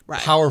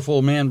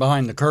 all-powerful man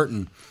behind the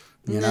curtain,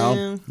 you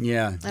know?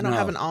 Yeah. I don't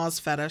have an Oz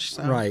fetish.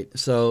 So. Right.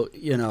 So,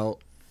 you know,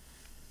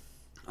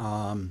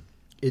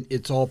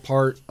 it's all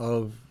part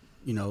of,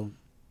 you know,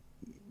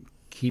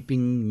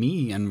 keeping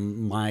me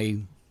and my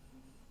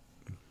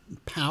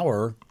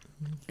power,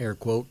 air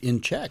quote,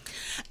 in check.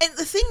 And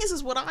the thing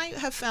is what I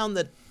have found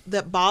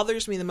that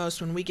bothers me the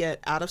most when we get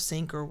out of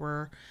sync or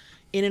we're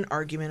in an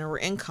argument or we're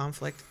in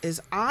conflict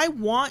is I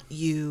want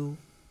you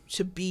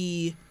to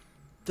be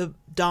the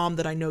dom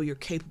that I know you're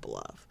capable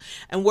of.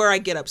 And where I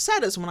get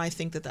upset is when I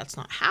think that that's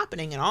not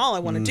happening, and all I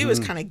want to do is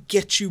kind of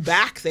get you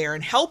back there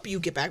and help you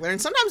get back there.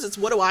 And sometimes it's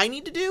what do I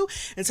need to do,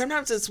 and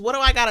sometimes it's what do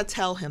I got to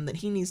tell him that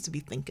he needs to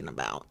be thinking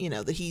about, you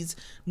know, that he's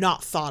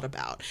not thought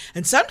about.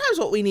 And sometimes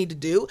what we need to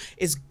do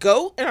is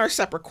go in our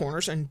separate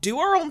corners and do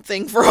our own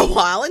thing for a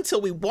while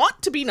until we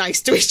want to be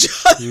nice to each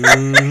other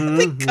and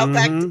then come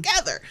back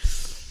together.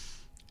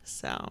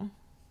 So,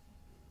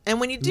 and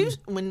when you do,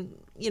 when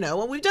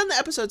we've done the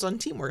episodes on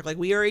teamwork, like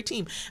we are a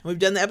team, and we've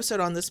done the episode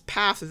on this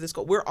path of this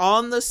goal, we're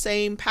on the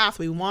same path.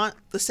 We want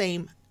the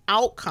same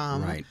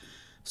outcome. Right.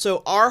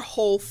 So our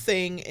whole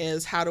thing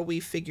is how do we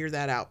figure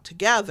that out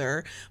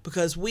together?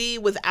 Because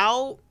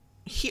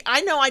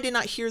I know I did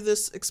not hear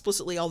this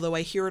explicitly, although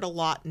I hear it a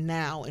lot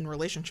now in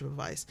relationship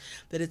advice,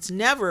 that it's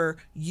never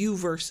you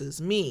versus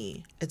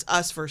me. It's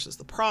us versus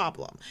the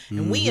problem.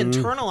 And we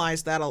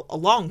internalized that a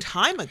long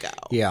time ago.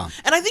 Yeah.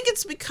 And I think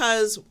it's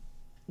because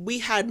we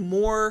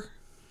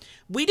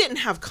didn't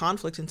have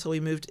conflict until we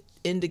moved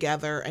in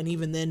together, and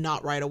even then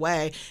not right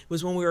away. It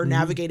was when we were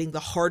navigating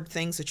the hard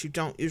things that you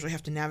don't usually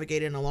have to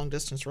navigate in a long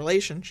distance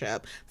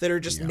relationship that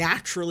are just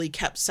naturally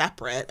kept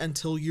separate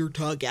until you're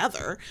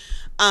together.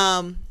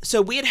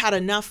 So we had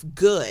enough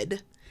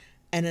good,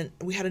 and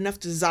we had enough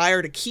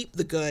desire to keep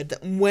the good,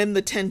 that when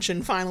the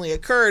tension finally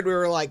occurred, we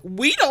were like,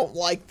 we don't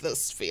like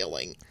this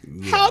feeling.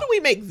 Yeah. How do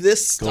we make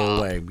this stop? Go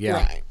away. Yeah.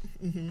 Right.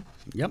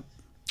 Yep.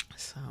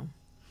 So,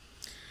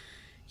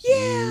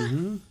 yeah.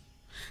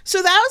 So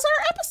that was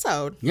our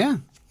episode. Yeah.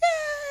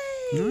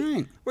 Yay! All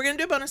right. We're going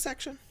to do a bonus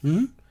section.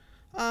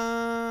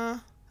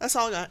 That's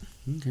all I got.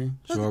 Okay.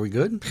 So are we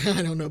good?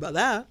 I don't know about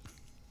that.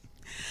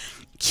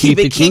 Keep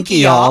it kinky,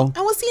 y'all. And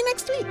we'll see you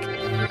next week.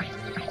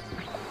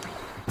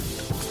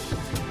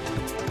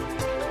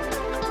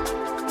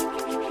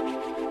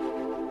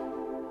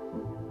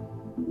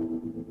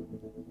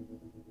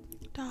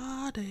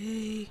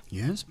 Dottie.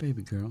 Yes,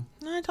 baby girl.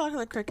 Can I talk to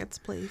the crickets,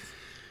 please?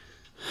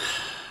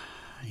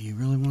 You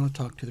really want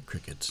to talk to the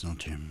crickets,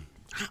 don't you?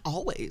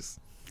 Always.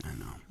 I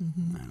know.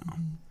 I know.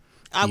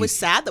 I was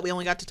sad that we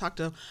only got to talk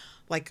to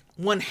like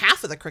one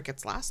half of the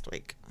crickets last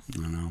week.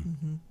 I know.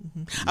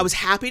 I was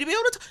happy to be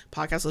able to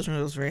podcast listeners.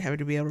 I was very happy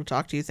to be able to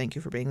talk to you. Thank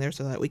you for being there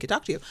so that we could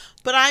talk to you.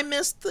 But I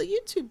missed the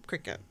YouTube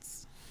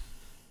crickets.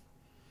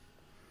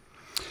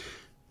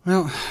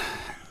 Well,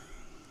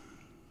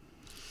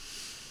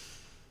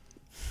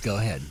 go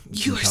ahead.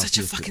 You are such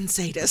a fucking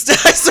sadist.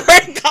 I swear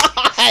to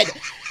God.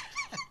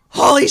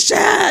 Holy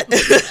shit.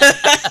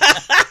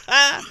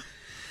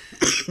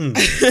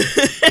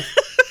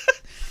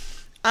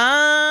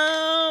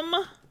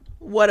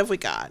 What have we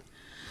got?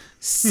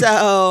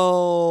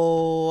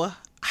 So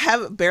I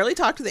have barely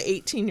talked to the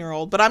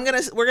 18-year-old, but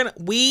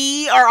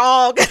we are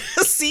all gonna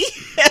see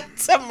it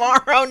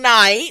tomorrow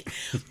night.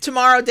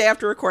 Tomorrow, day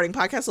after recording.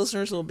 Podcast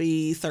listeners will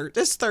be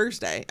this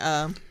Thursday.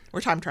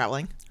 We're time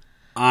traveling.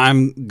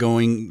 I'm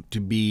going to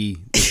be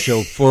the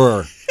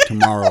chauffeur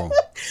tomorrow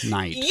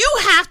night. You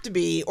have to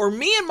be, or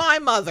me and my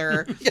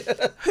mother,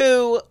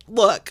 who,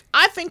 look,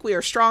 I think we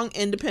are strong,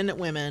 independent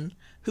women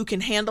who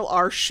can handle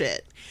our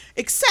shit.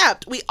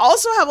 Except we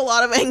also have a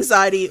lot of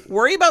anxiety,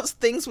 worry about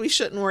things we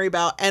shouldn't worry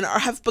about, and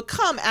have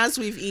become, as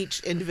we've each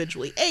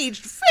individually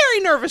aged, very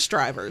nervous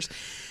drivers.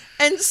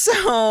 And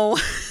so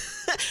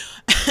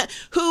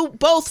who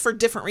both for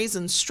different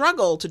reasons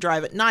struggle to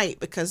drive at night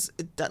because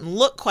it doesn't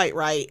look quite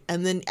right,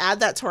 and then add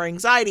that to our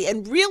anxiety.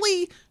 And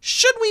really,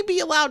 should we be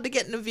allowed to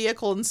get in a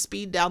vehicle and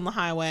speed down the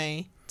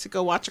highway to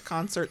go watch a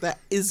concert that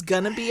is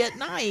gonna be at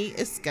night?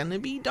 It's gonna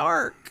be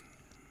dark.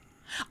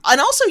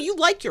 And also, you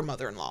like your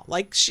mother-in-law.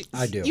 Like,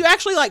 I do. You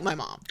actually like my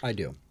mom. I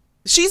do.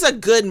 She's a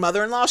good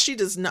mother-in-law. She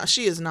is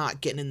not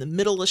getting in the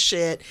middle of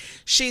shit.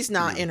 She's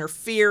not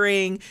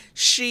interfering.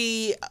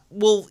 She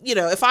will,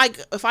 if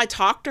I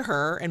talk to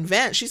her and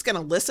vent, she's going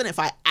to listen.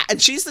 And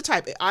she's the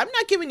type, I'm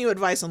not giving you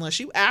advice unless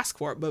you ask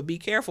for it, but be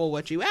careful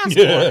what you ask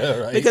for,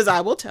 right. because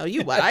I will tell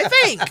you what I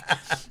think.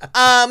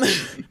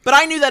 But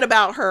I knew that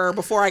about her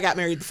before I got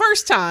married the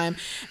first time,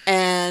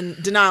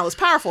 and denial is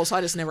powerful. So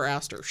I just never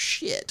asked her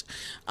shit.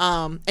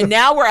 And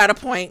now we're at a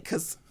point,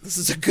 because this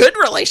is a good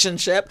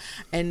relationship,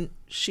 and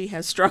she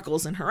has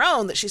struggles in her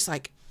own, that she's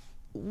like,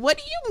 what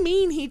do you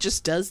mean he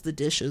just does the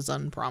dishes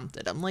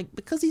unprompted? I'm like,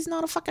 because he's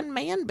not a fucking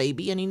man,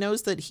 baby, and he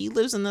knows that he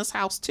lives in this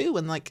house too,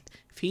 and like,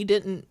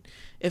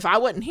 if I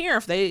wasn't here,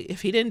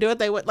 if he didn't do it,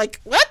 they would,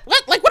 like, what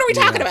like, what are we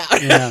talking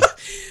about? Yeah.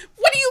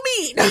 What do you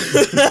mean?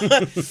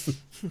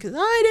 Because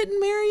I didn't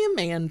marry a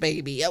man,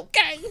 baby.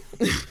 Okay.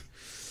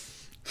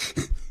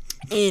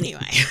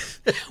 Anyway,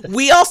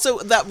 we also,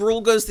 that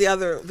rule goes the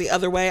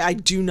other way. I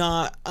do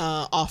not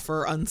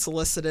offer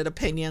unsolicited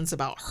opinions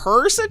about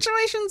her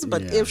situations,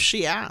 but if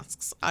she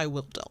asks, I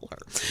will tell her.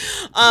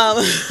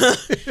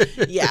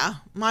 Yeah,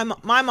 my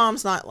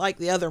mom's not like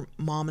the other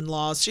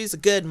mom-in-laws. She's a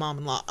good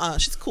mom-in-law.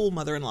 She's a cool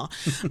mother-in-law.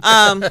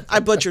 I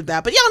butchered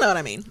that, but y'all know what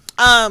I mean.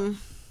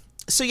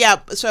 So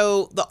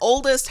the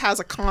oldest has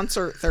a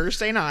concert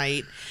Thursday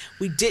night.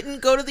 We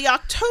didn't go to the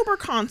October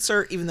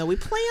concert, even though we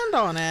planned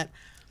on it.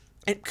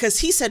 Because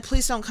he said,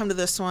 please don't come to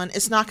this one.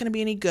 It's not going to be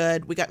any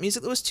good. We got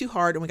music that was too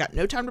hard, and we got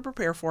no time to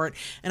prepare for it.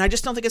 And I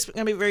just don't think it's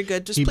going to be very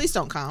good. Please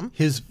don't come.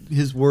 His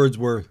words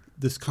were,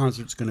 this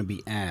concert's going to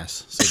be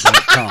ass, so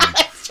don't come.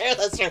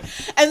 That's true.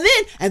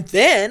 And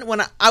then when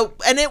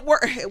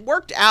it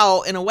worked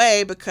out in a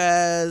way,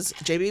 because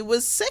JB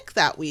was sick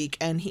that week,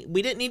 and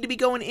we didn't need to be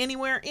going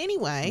anywhere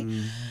anyway.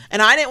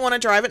 And I didn't want to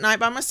drive at night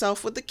by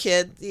myself with the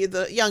kid,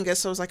 the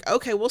youngest. So I was like,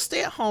 okay, we'll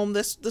stay at home.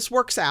 This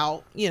works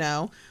out,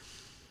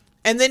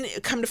 And then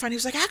come to find, he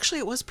was like, actually,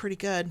 it was pretty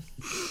good.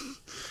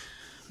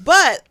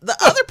 But the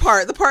other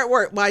part, the part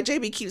why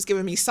JB keeps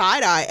giving me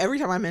side eye every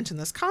time I mention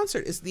this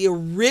concert, is the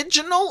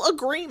original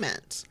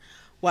agreement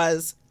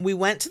was we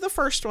went to the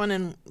first one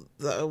in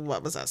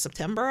what was that,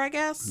 September, I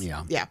guess?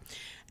 Yeah. Yeah.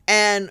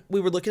 And we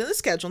were looking at the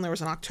schedule, and there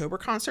was an October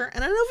concert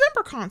and a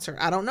November concert.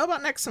 I don't know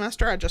about next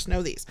semester. I just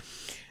know these.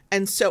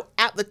 And so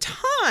at the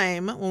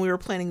time when we were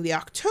planning the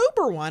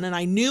October one, and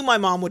I knew my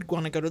mom would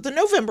want to go to the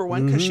November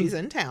one because she's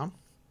in town.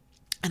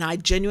 And I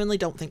genuinely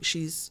don't think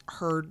she's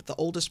heard the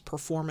oldest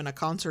perform in a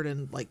concert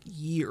in like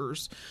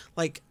years.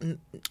 Like,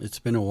 it's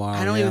been a while.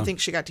 I don't even think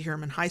she got to hear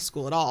him in high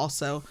school at all.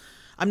 So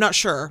I'm not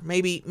sure.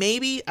 Maybe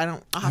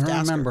I'll have to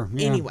ask her.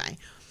 Yeah. Anyway,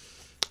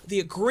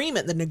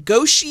 the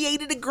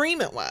negotiated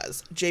agreement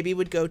was JB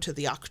would go to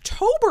the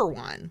October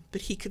one,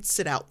 but he could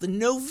sit out the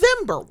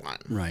November one.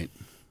 Right.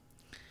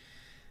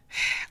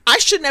 I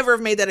should never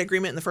have made that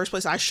agreement in the first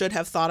place. I should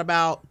have thought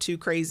about two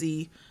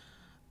crazy,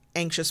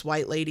 anxious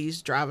white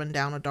ladies driving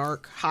down a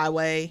dark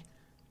highway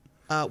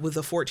with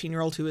a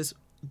 14-year-old who is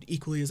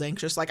equally as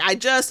anxious. Like, I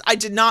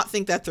did not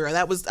think that through.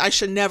 I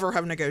should never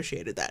have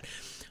negotiated that.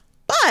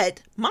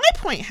 But my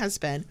point has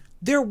been,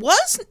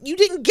 you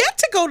didn't get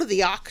to go to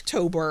the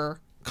October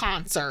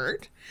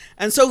concert.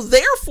 And so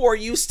therefore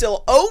you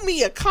still owe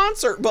me a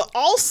concert, but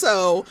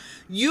also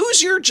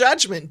use your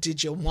judgment.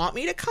 Did you want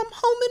me to come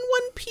home in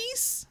one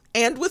piece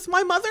and with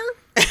my mother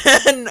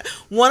and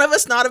one of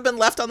us not have been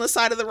left on the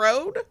side of the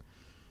road?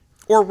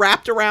 Or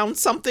wrapped around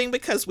something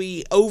because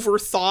we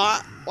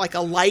overthought, like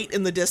a light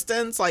in the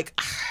distance,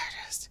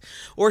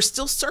 or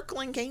still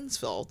circling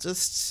Gainesville,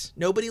 just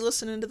nobody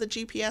listening to the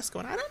GPS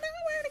going, I don't know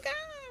where to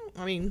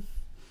go. I mean,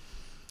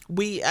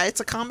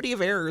 it's a comedy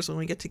of errors when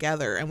we get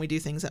together and we do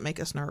things that make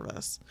us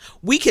nervous.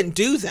 We can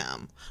do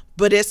them,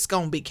 but it's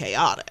going to be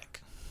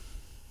chaotic.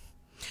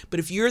 But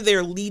if you're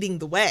there leading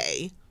the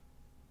way,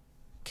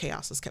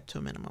 chaos is kept to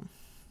a minimum.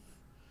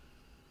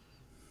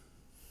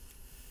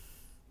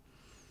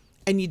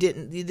 And you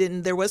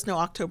didn't, there was no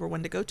October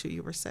one to go to.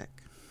 You were sick.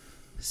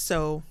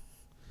 So,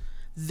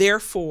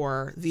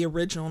 therefore, the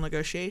original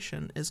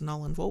negotiation is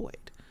null and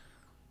void.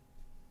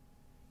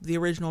 The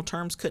original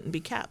terms couldn't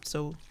be kept.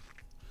 So,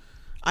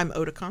 I'm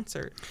owed a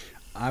concert.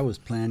 I was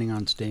planning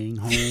on staying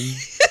home.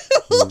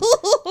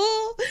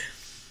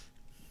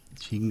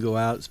 She can go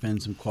out,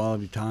 spend some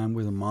quality time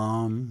with her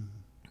mom.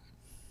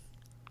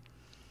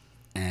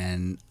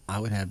 And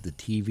I would have the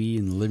TV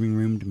in the living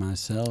room to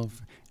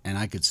myself. And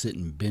I could sit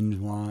and binge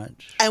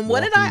watch. And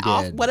what did I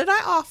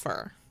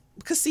offer?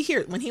 Because see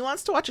here, when he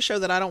wants to watch a show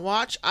that I don't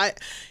watch,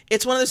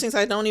 it's one of those things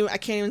I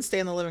can't even stay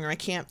in the living room. I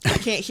can't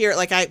hear it.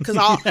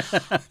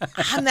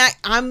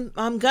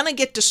 I'm gonna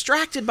get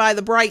distracted by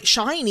the bright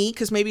shiny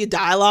because maybe a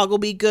dialogue will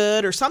be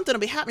good or something will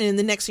be happening, and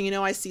the next thing you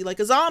know, I see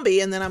like a zombie,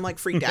 and then I'm like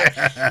freaked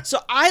out. So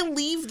I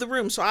leave the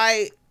room. So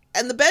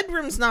and the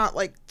bedroom's not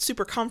like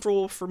super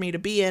comfortable for me to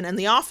be in. And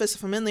the office,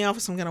 if I'm in the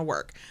office, I'm going to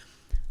work.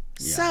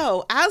 Yeah.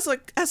 So as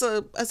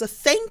a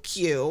thank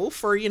you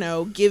for, you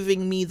know,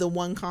 giving me the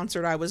one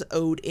concert I was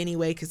owed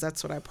anyway, because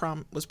that's what I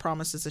was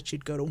promised, is that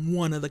you'd go to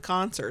one of the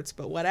concerts,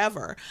 but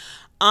whatever.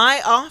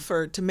 I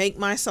offered to make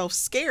myself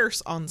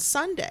scarce on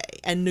Sunday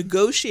and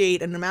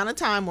negotiate an amount of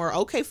time where,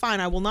 okay, fine,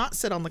 I will not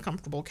sit on the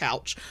comfortable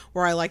couch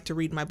where I like to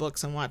read my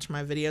books and watch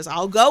my videos.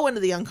 I'll go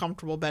into the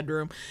uncomfortable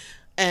bedroom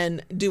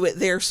and do it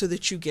there so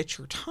that you get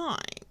your time.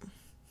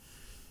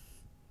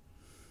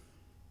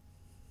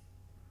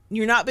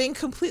 You're not being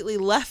completely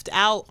left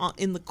out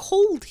in the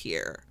cold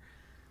here.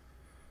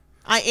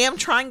 I am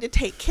trying to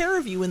take care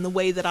of you in the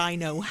way that I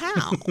know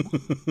how.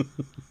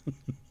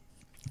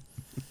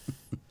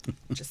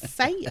 Just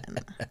saying.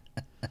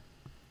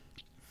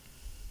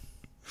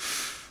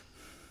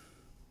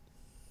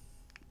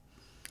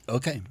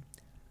 Okay.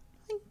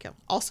 Thank you.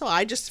 Also,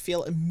 I just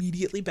feel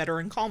immediately better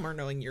and calmer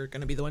knowing you're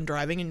going to be the one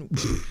driving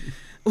and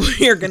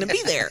you're going to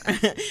be there.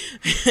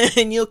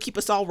 And you'll keep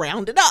us all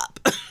rounded up.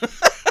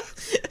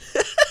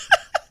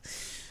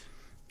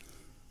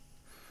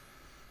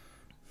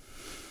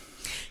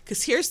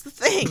 Because here's the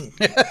thing.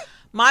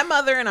 My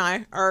mother and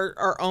I are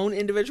our own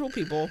individual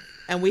people,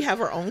 and we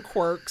have our own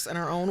quirks and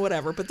our own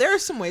whatever. But there are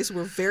some ways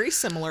we're very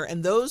similar,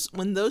 and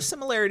when those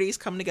similarities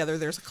come together,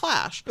 there's a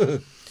clash.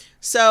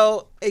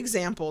 So,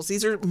 examples.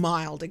 These are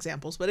mild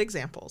examples, but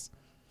examples.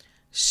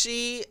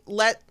 She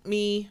let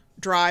me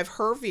drive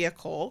her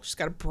vehicle. She's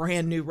got a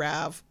brand new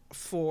Toyota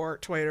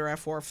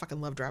RAV4. I fucking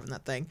love driving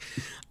that thing.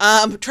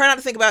 Try not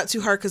to think about it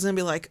too hard, because then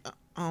be like,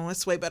 oh,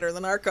 it's way better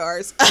than our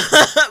cars.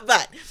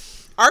 But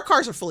our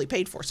cars are fully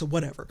paid for, so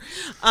whatever.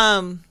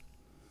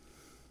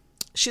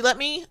 She let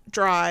me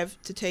drive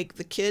to take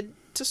the kid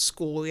to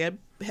school. We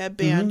had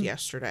band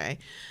yesterday.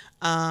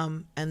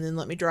 And then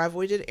let me drive.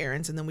 We did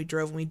errands, and then we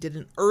drove and we did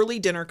an early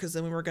dinner, because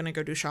then we were going to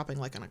go do shopping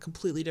like on a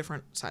completely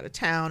different side of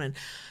town.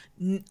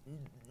 And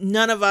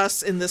none of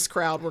us in this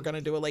crowd were going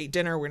to do a late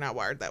dinner. We're not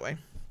wired that way.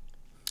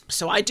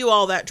 So I do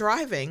all that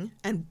driving,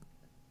 and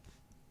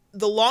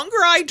the longer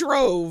I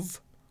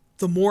drove,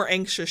 the more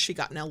anxious she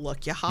got. Now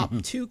look, you hop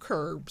two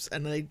curbs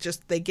and they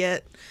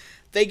get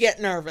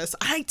nervous.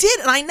 I did,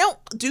 and I don't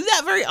do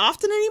that very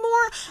often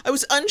anymore. I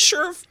was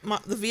unsure of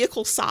the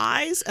vehicle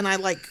size, and I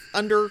like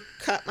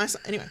undercut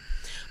myself. Anyway,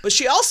 but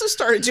she also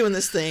started doing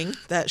this thing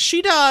that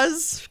she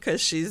does because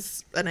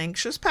she's an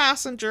anxious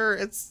passenger.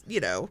 It's,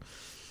 you know,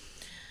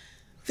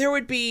 there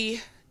would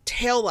be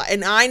tail light,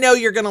 and I know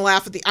you're gonna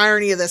laugh at the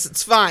irony of this.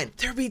 It's fine.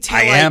 There'd be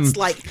tail lights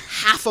like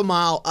half a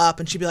mile up,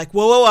 and she'd be like,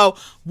 whoa.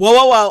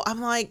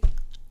 I'm like,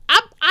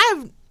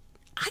 I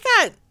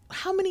got,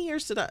 how many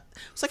years did I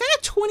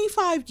got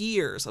 25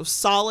 years of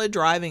solid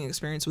driving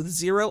experience with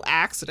 0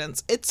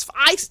 accidents.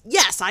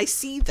 Yes, I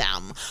see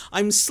them.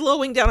 I'm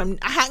slowing down.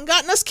 I haven't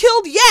gotten us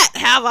killed yet,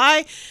 have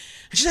I?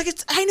 And she's like,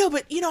 I know,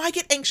 but, you know, I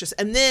get anxious.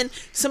 And then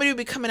somebody would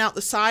be coming out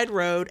the side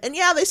road, and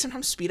yeah, they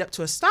sometimes speed up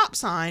to a stop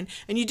sign,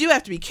 and you do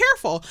have to be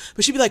careful,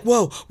 but she'd be like,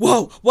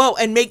 whoa,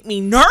 and make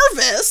me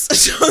nervous.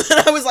 So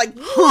then I was like,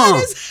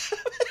 what is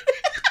happening?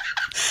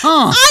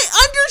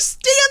 I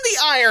understand the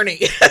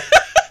irony.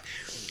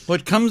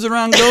 What comes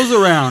around goes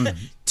around.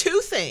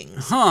 2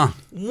 things.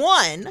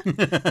 One,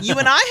 you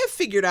and I have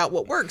figured out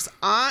what works.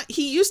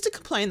 He used to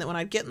complain that when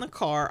I'd get in the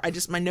car,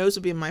 my nose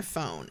would be in my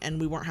phone, and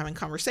we weren't having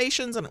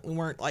conversations, and we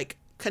weren't like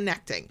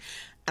connecting.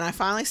 And I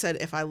finally said,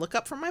 if I look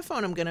up from my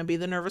phone, I'm going to be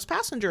the nervous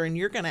passenger, and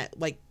you're going to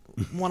like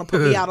want to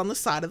put me out on the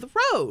side of the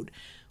road.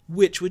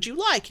 Which would you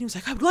like? And he was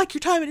like, I would like your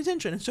time and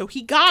attention. And so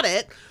he got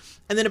it.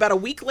 And then about a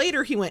week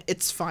later, he went,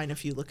 it's fine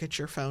if you look at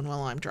your phone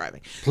while I'm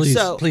driving. Please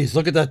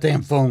look at that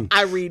damn phone.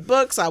 I read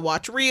books. I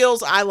watch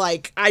reels.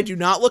 I do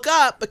not look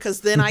up,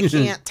 because then I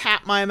can't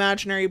tap my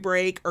imaginary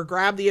brake or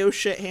grab the oh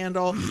shit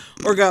handle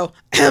or go,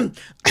 to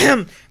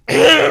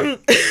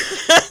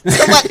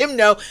let him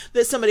know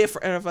that somebody in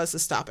front of us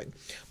is stopping.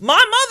 My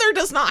mother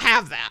does not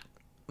have that.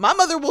 My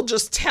mother will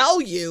just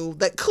tell you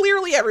that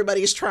clearly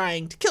everybody's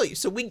trying to kill you.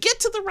 So we get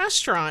to the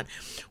restaurant,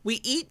 we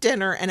eat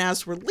dinner, and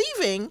as we're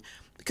leaving,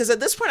 because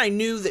at this point I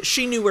knew that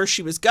she knew where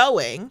she was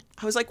going,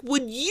 I was like,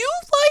 would you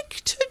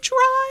like to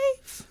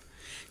drive?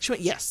 She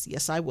went,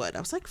 yes, I would. I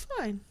was like,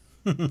 fine.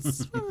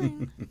 It's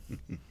fine.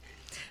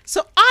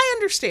 So I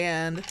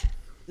understand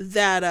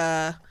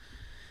that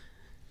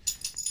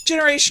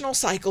generational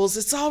cycles,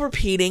 it's all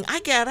repeating. I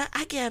get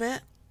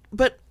it.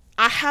 But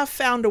I have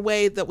found a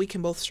way that we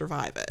can both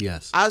survive it.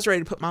 Yes. I was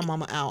ready to put my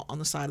mama out on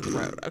the side of the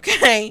road,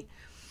 okay?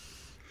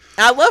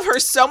 I love her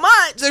so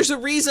much. There's a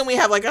reason we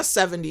have like a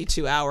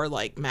 72-hour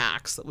like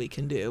max that we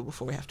can do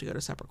before we have to go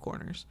to separate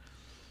corners.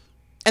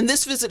 And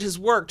this visit has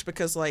worked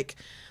because like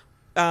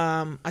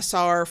I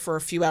saw her for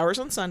a few hours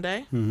on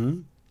Sunday.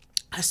 Mm-hmm.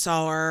 I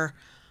saw her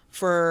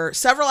for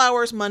several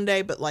hours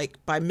Monday, but like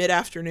by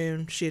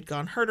mid-afternoon she had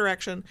gone her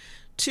direction.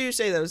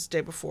 Tuesday, that was the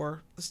day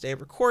before this day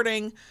of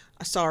recording,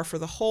 I saw her for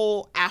the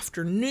whole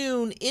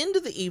afternoon into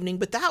the evening,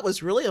 but that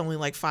was really only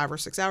like 5 or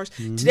 6 hours.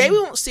 Mm-hmm. Today we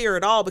won't see her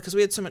at all because we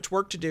had so much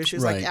work to do. She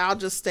was like, I'll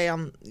just stay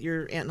on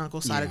your aunt and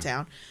uncle's side of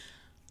town.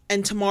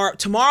 and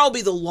tomorrow will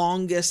be the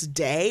longest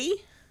day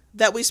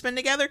that we spend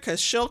together, because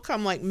she'll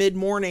come like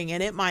mid-morning,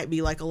 and it might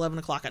be like 11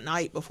 o'clock at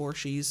night before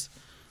she's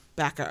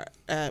back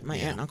at my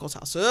aunt and uncle's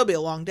house. So it'll be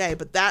a long day,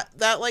 but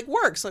that like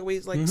works. Like we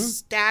like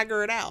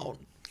stagger it out.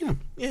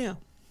 Yeah.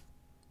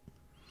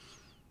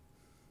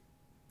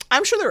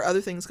 I'm sure there are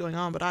other things going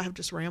on, but I have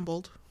just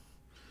rambled.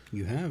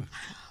 You have.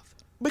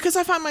 Because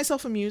I find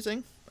myself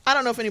amusing. I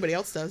don't know if anybody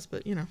else does,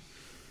 but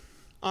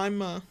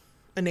I'm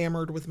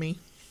enamored with me.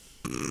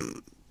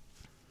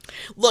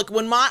 Look,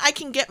 when I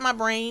can get my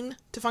brain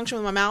to function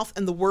with my mouth,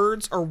 and the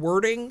words are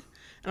wording,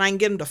 and I can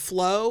get them to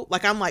flow,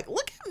 like I'm like,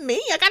 look at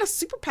me, I got a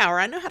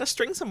superpower. I know how to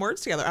string some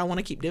words together. I want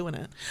to keep doing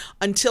it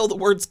until the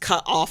words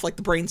cut off, like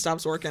the brain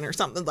stops working or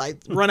something, like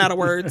run out of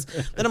words.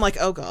 Then I'm like,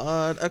 oh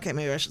God, okay,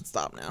 maybe I should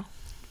stop now.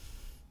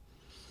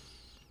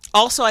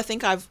 Also, I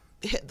think I've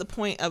hit the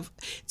point of,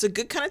 it's a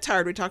good kind of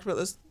tired. We talked about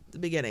this at the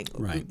beginning.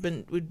 Right.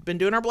 We've been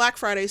doing our Black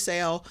Friday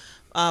sale.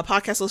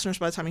 Podcast listeners,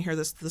 by the time you hear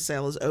this, the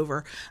sale is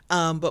over.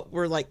 But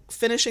we're like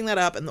finishing that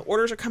up, and the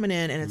orders are coming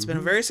in, and it's been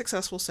a very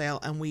successful sale,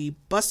 and we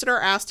busted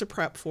our ass to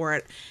prep for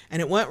it,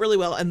 and it went really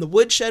well, and the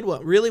woodshed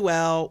went really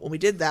well when we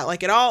did that.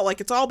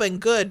 It's all been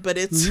good, but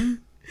it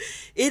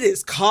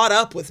is caught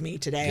up with me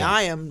today. Yeah.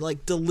 I am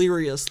like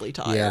deliriously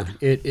tired. Yeah,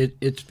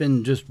 it's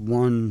been just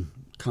one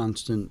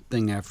constant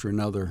thing after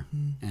another,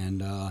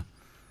 and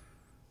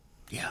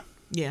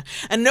yeah,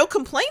 and no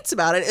complaints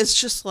about it. It's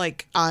just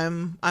like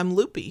I'm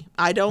loopy.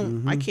 I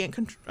don't know.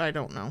 I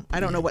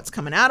don't know what's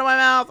coming out of my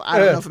mouth. I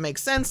don't know if it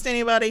makes sense to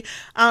anybody.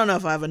 I don't know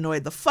if I've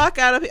annoyed the fuck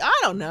out of people. I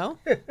don't know,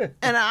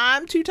 and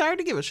I'm too tired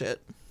to give a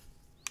shit.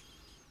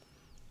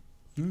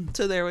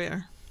 So there we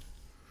are.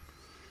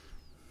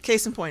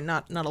 Case in point,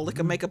 not a lick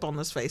of makeup on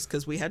this face,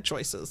 because we had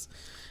choices,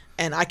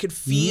 and I could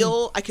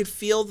feel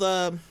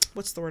the,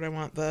 what's the word I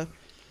want,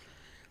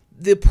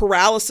 the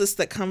paralysis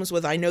that comes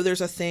with, I know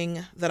there's a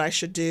thing that I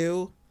should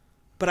do,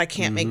 but I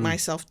can't make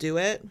myself do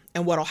it.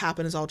 And what'll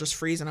happen is I'll just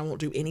freeze and I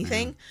won't do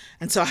anything.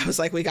 And so I was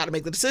like, we got to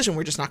make the decision.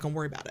 We're just not going to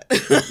worry about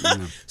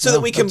it. So that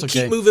we can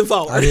keep moving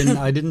forward.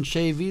 I didn't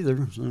shave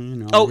either. So,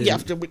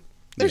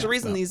 there's a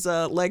reason these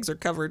legs are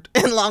covered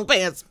in long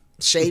pants.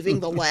 Shaving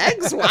the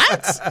legs?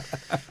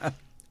 What?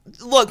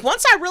 Look,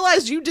 once I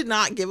realized you did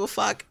not give a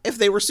fuck if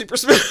they were super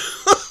smooth.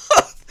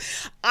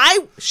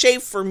 I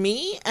shave for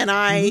me, and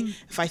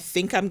if I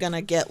think I'm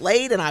gonna get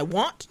laid and I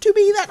want to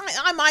be that night,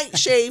 I might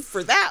shave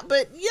for that.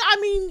 But yeah, I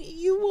mean,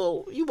 you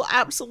will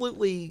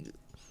absolutely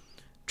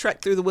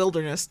trek through the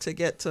wilderness to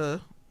get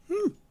to,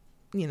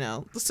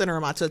 the center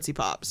of my Tootsie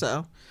Pop.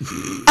 So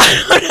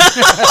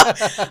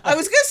I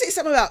was gonna say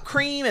something about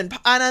cream and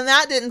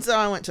that didn't, so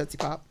I went Tootsie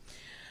Pop.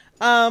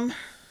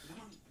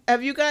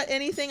 Have you got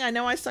anything? I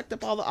know I sucked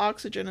up all the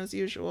oxygen as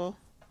usual.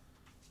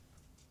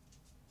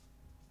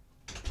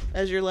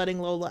 As you're letting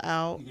Lola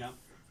out. Yeah.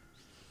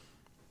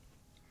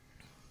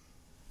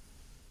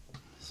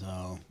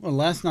 So,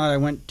 last night I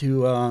went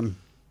to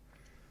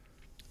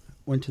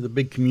the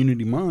big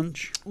community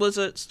munch. Was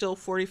it still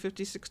 40,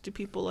 50, 60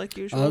 people like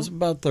usual? It was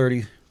about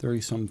 30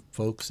 some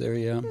folks there,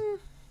 yeah.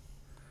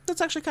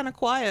 That's actually kind of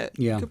quiet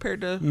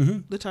compared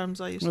to the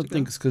times I used to go. I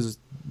think it's because,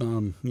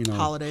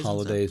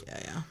 holidays.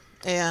 Yeah.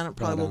 And it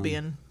probably will be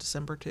in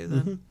December too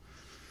then.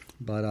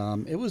 But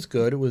it was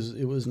good. It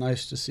was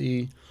nice to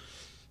see,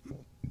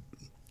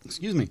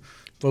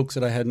 folks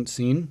that I hadn't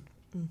seen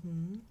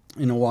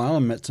in a while. I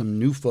met some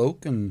new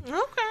folk, and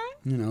a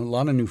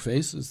lot of new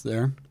faces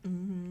there.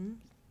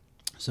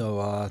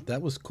 So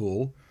that was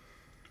cool,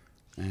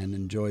 and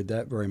enjoyed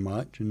that very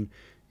much. And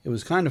it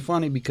was kind of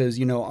funny because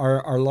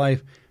our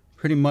life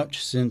pretty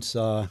much since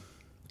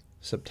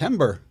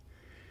September,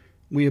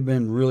 we have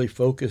been really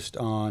focused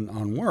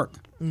on work.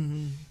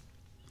 And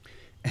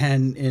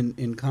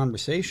in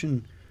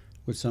conversation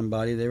with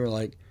somebody, they were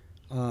like,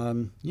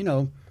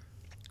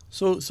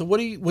 so what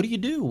do you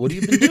do? What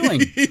have you been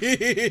doing?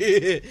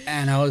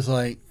 And I was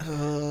like,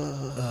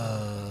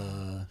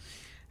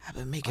 I've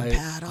been making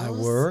paddles. I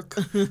work.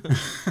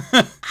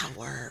 I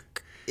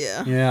work.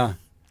 Yeah.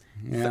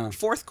 Yeah.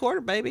 Fourth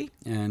quarter, baby.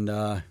 And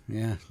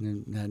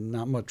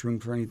not much room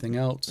for anything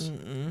else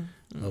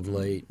of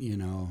late.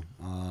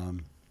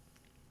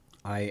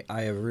 I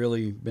have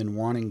really been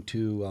wanting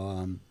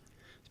to,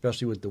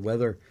 especially with the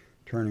weather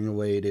turning the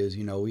way it is.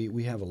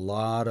 We have a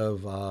lot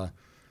of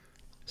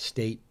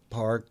state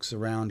parks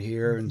around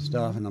here and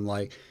stuff, and I'm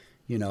like,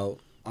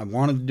 I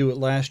wanted to do it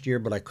last year,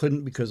 but I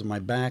couldn't because of my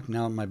back.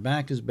 Now my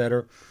back is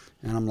better,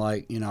 and I'm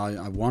like,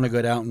 I want to go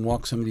out and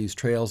walk some of these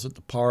trails at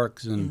the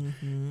parks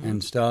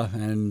and stuff.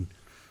 And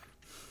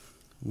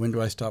when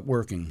do I stop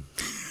working?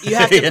 You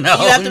have to you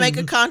have to make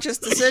a conscious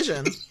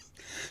decision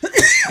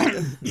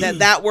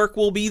that work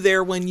will be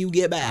there when you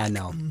get back. I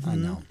know.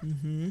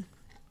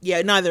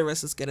 Yeah, neither of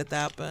us is good at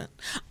that, but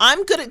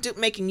I'm good at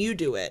making you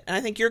do it, and I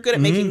think you're good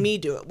at making me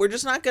do it. We're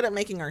just not good at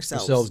making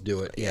ourselves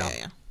do it.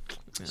 Yeah.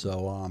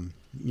 So,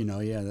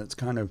 that's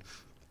kind of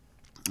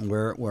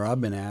where I've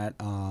been at.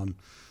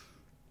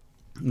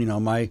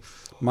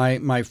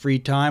 My free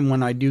time,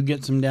 when I do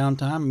get some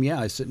downtime,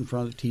 I sit in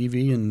front of the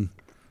TV and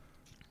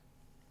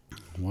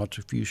watch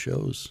a few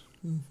shows.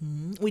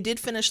 We did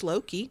finish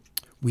Loki.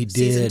 We did.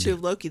 Season 2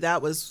 of Loki.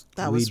 That was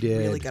did.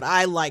 really good.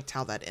 I liked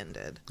how that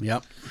ended.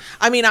 Yep.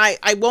 I mean, I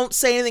won't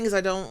say anything because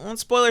I don't want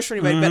spoilers for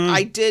anybody, but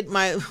I did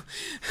I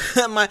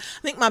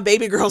think my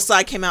baby girl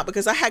side came out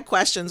because I had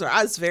questions or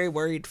I was very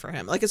worried for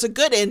him. Like, it's a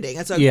good ending.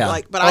 It's a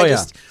but I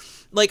just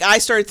I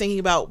started thinking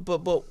about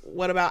but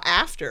what about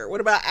after?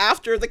 What about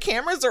after the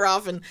cameras are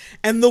off and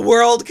the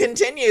world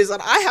continues?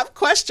 And I have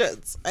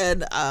questions.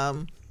 And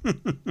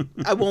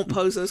I won't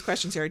pose those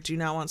questions here. I do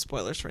not want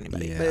spoilers for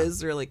anybody, but it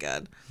is really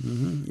good.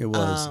 It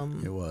was.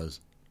 It was.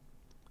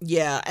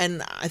 Yeah,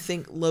 and I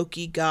think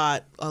Loki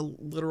got a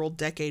literal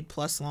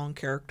decade-plus long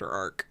character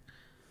arc.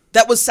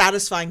 That was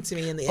satisfying to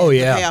me in the end.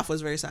 The payoff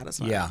was very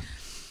satisfying. Yeah.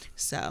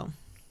 So,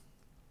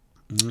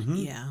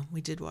 yeah,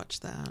 we did watch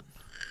that.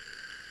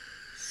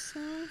 So,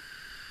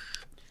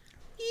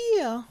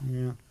 yeah.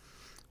 Yeah.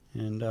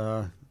 And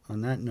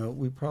on that note,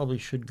 we probably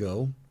should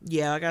go.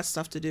 Yeah, I got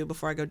stuff to do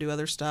before I go do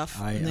other stuff,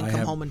 and then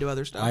come home and do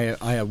other stuff.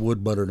 I have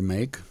wood butter to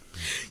make.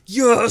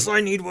 Yes,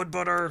 I need wood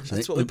butter.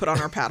 That's what we put on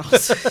our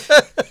paddles.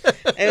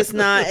 It's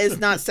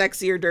not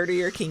sexy or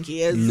dirty or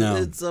kinky.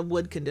 It's a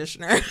wood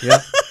conditioner.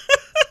 Yep.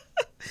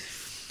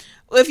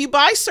 Well, if you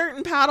buy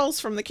certain paddles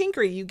from the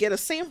Kinkery, you get a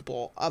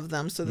sample of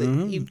them so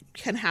that you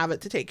can have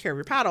it to take care of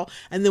your paddle,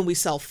 and then we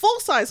sell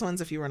full-size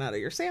ones if you run out of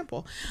your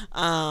sample.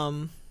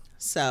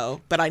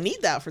 But I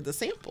need that for the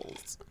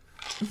samples.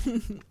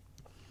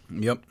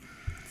 Yep.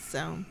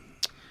 So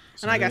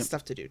I got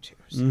stuff to do too.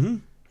 So.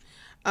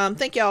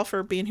 Thank y'all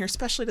for being here,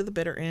 especially to the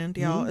bitter end,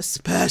 y'all.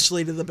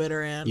 Especially to the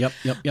bitter end. Yep.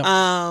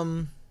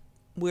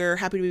 We're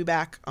happy to be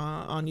back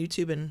on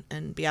YouTube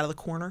and be out of the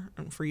corner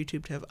and for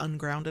YouTube to have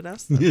ungrounded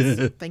us.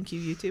 Thank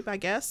you, YouTube, I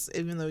guess,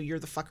 even though you're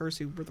the fuckers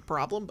who were the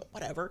problem, but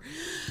whatever.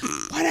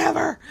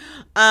 Whatever.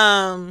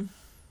 And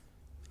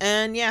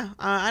yeah,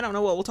 I don't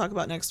know what we'll talk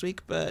about next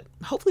week, but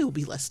hopefully we'll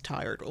be less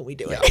tired when we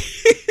do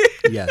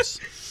it. Yes.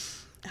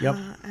 Yep.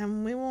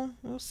 And we'll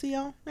see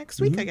y'all next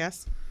week, I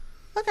guess.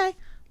 Okay.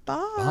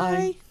 Bye.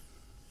 Bye.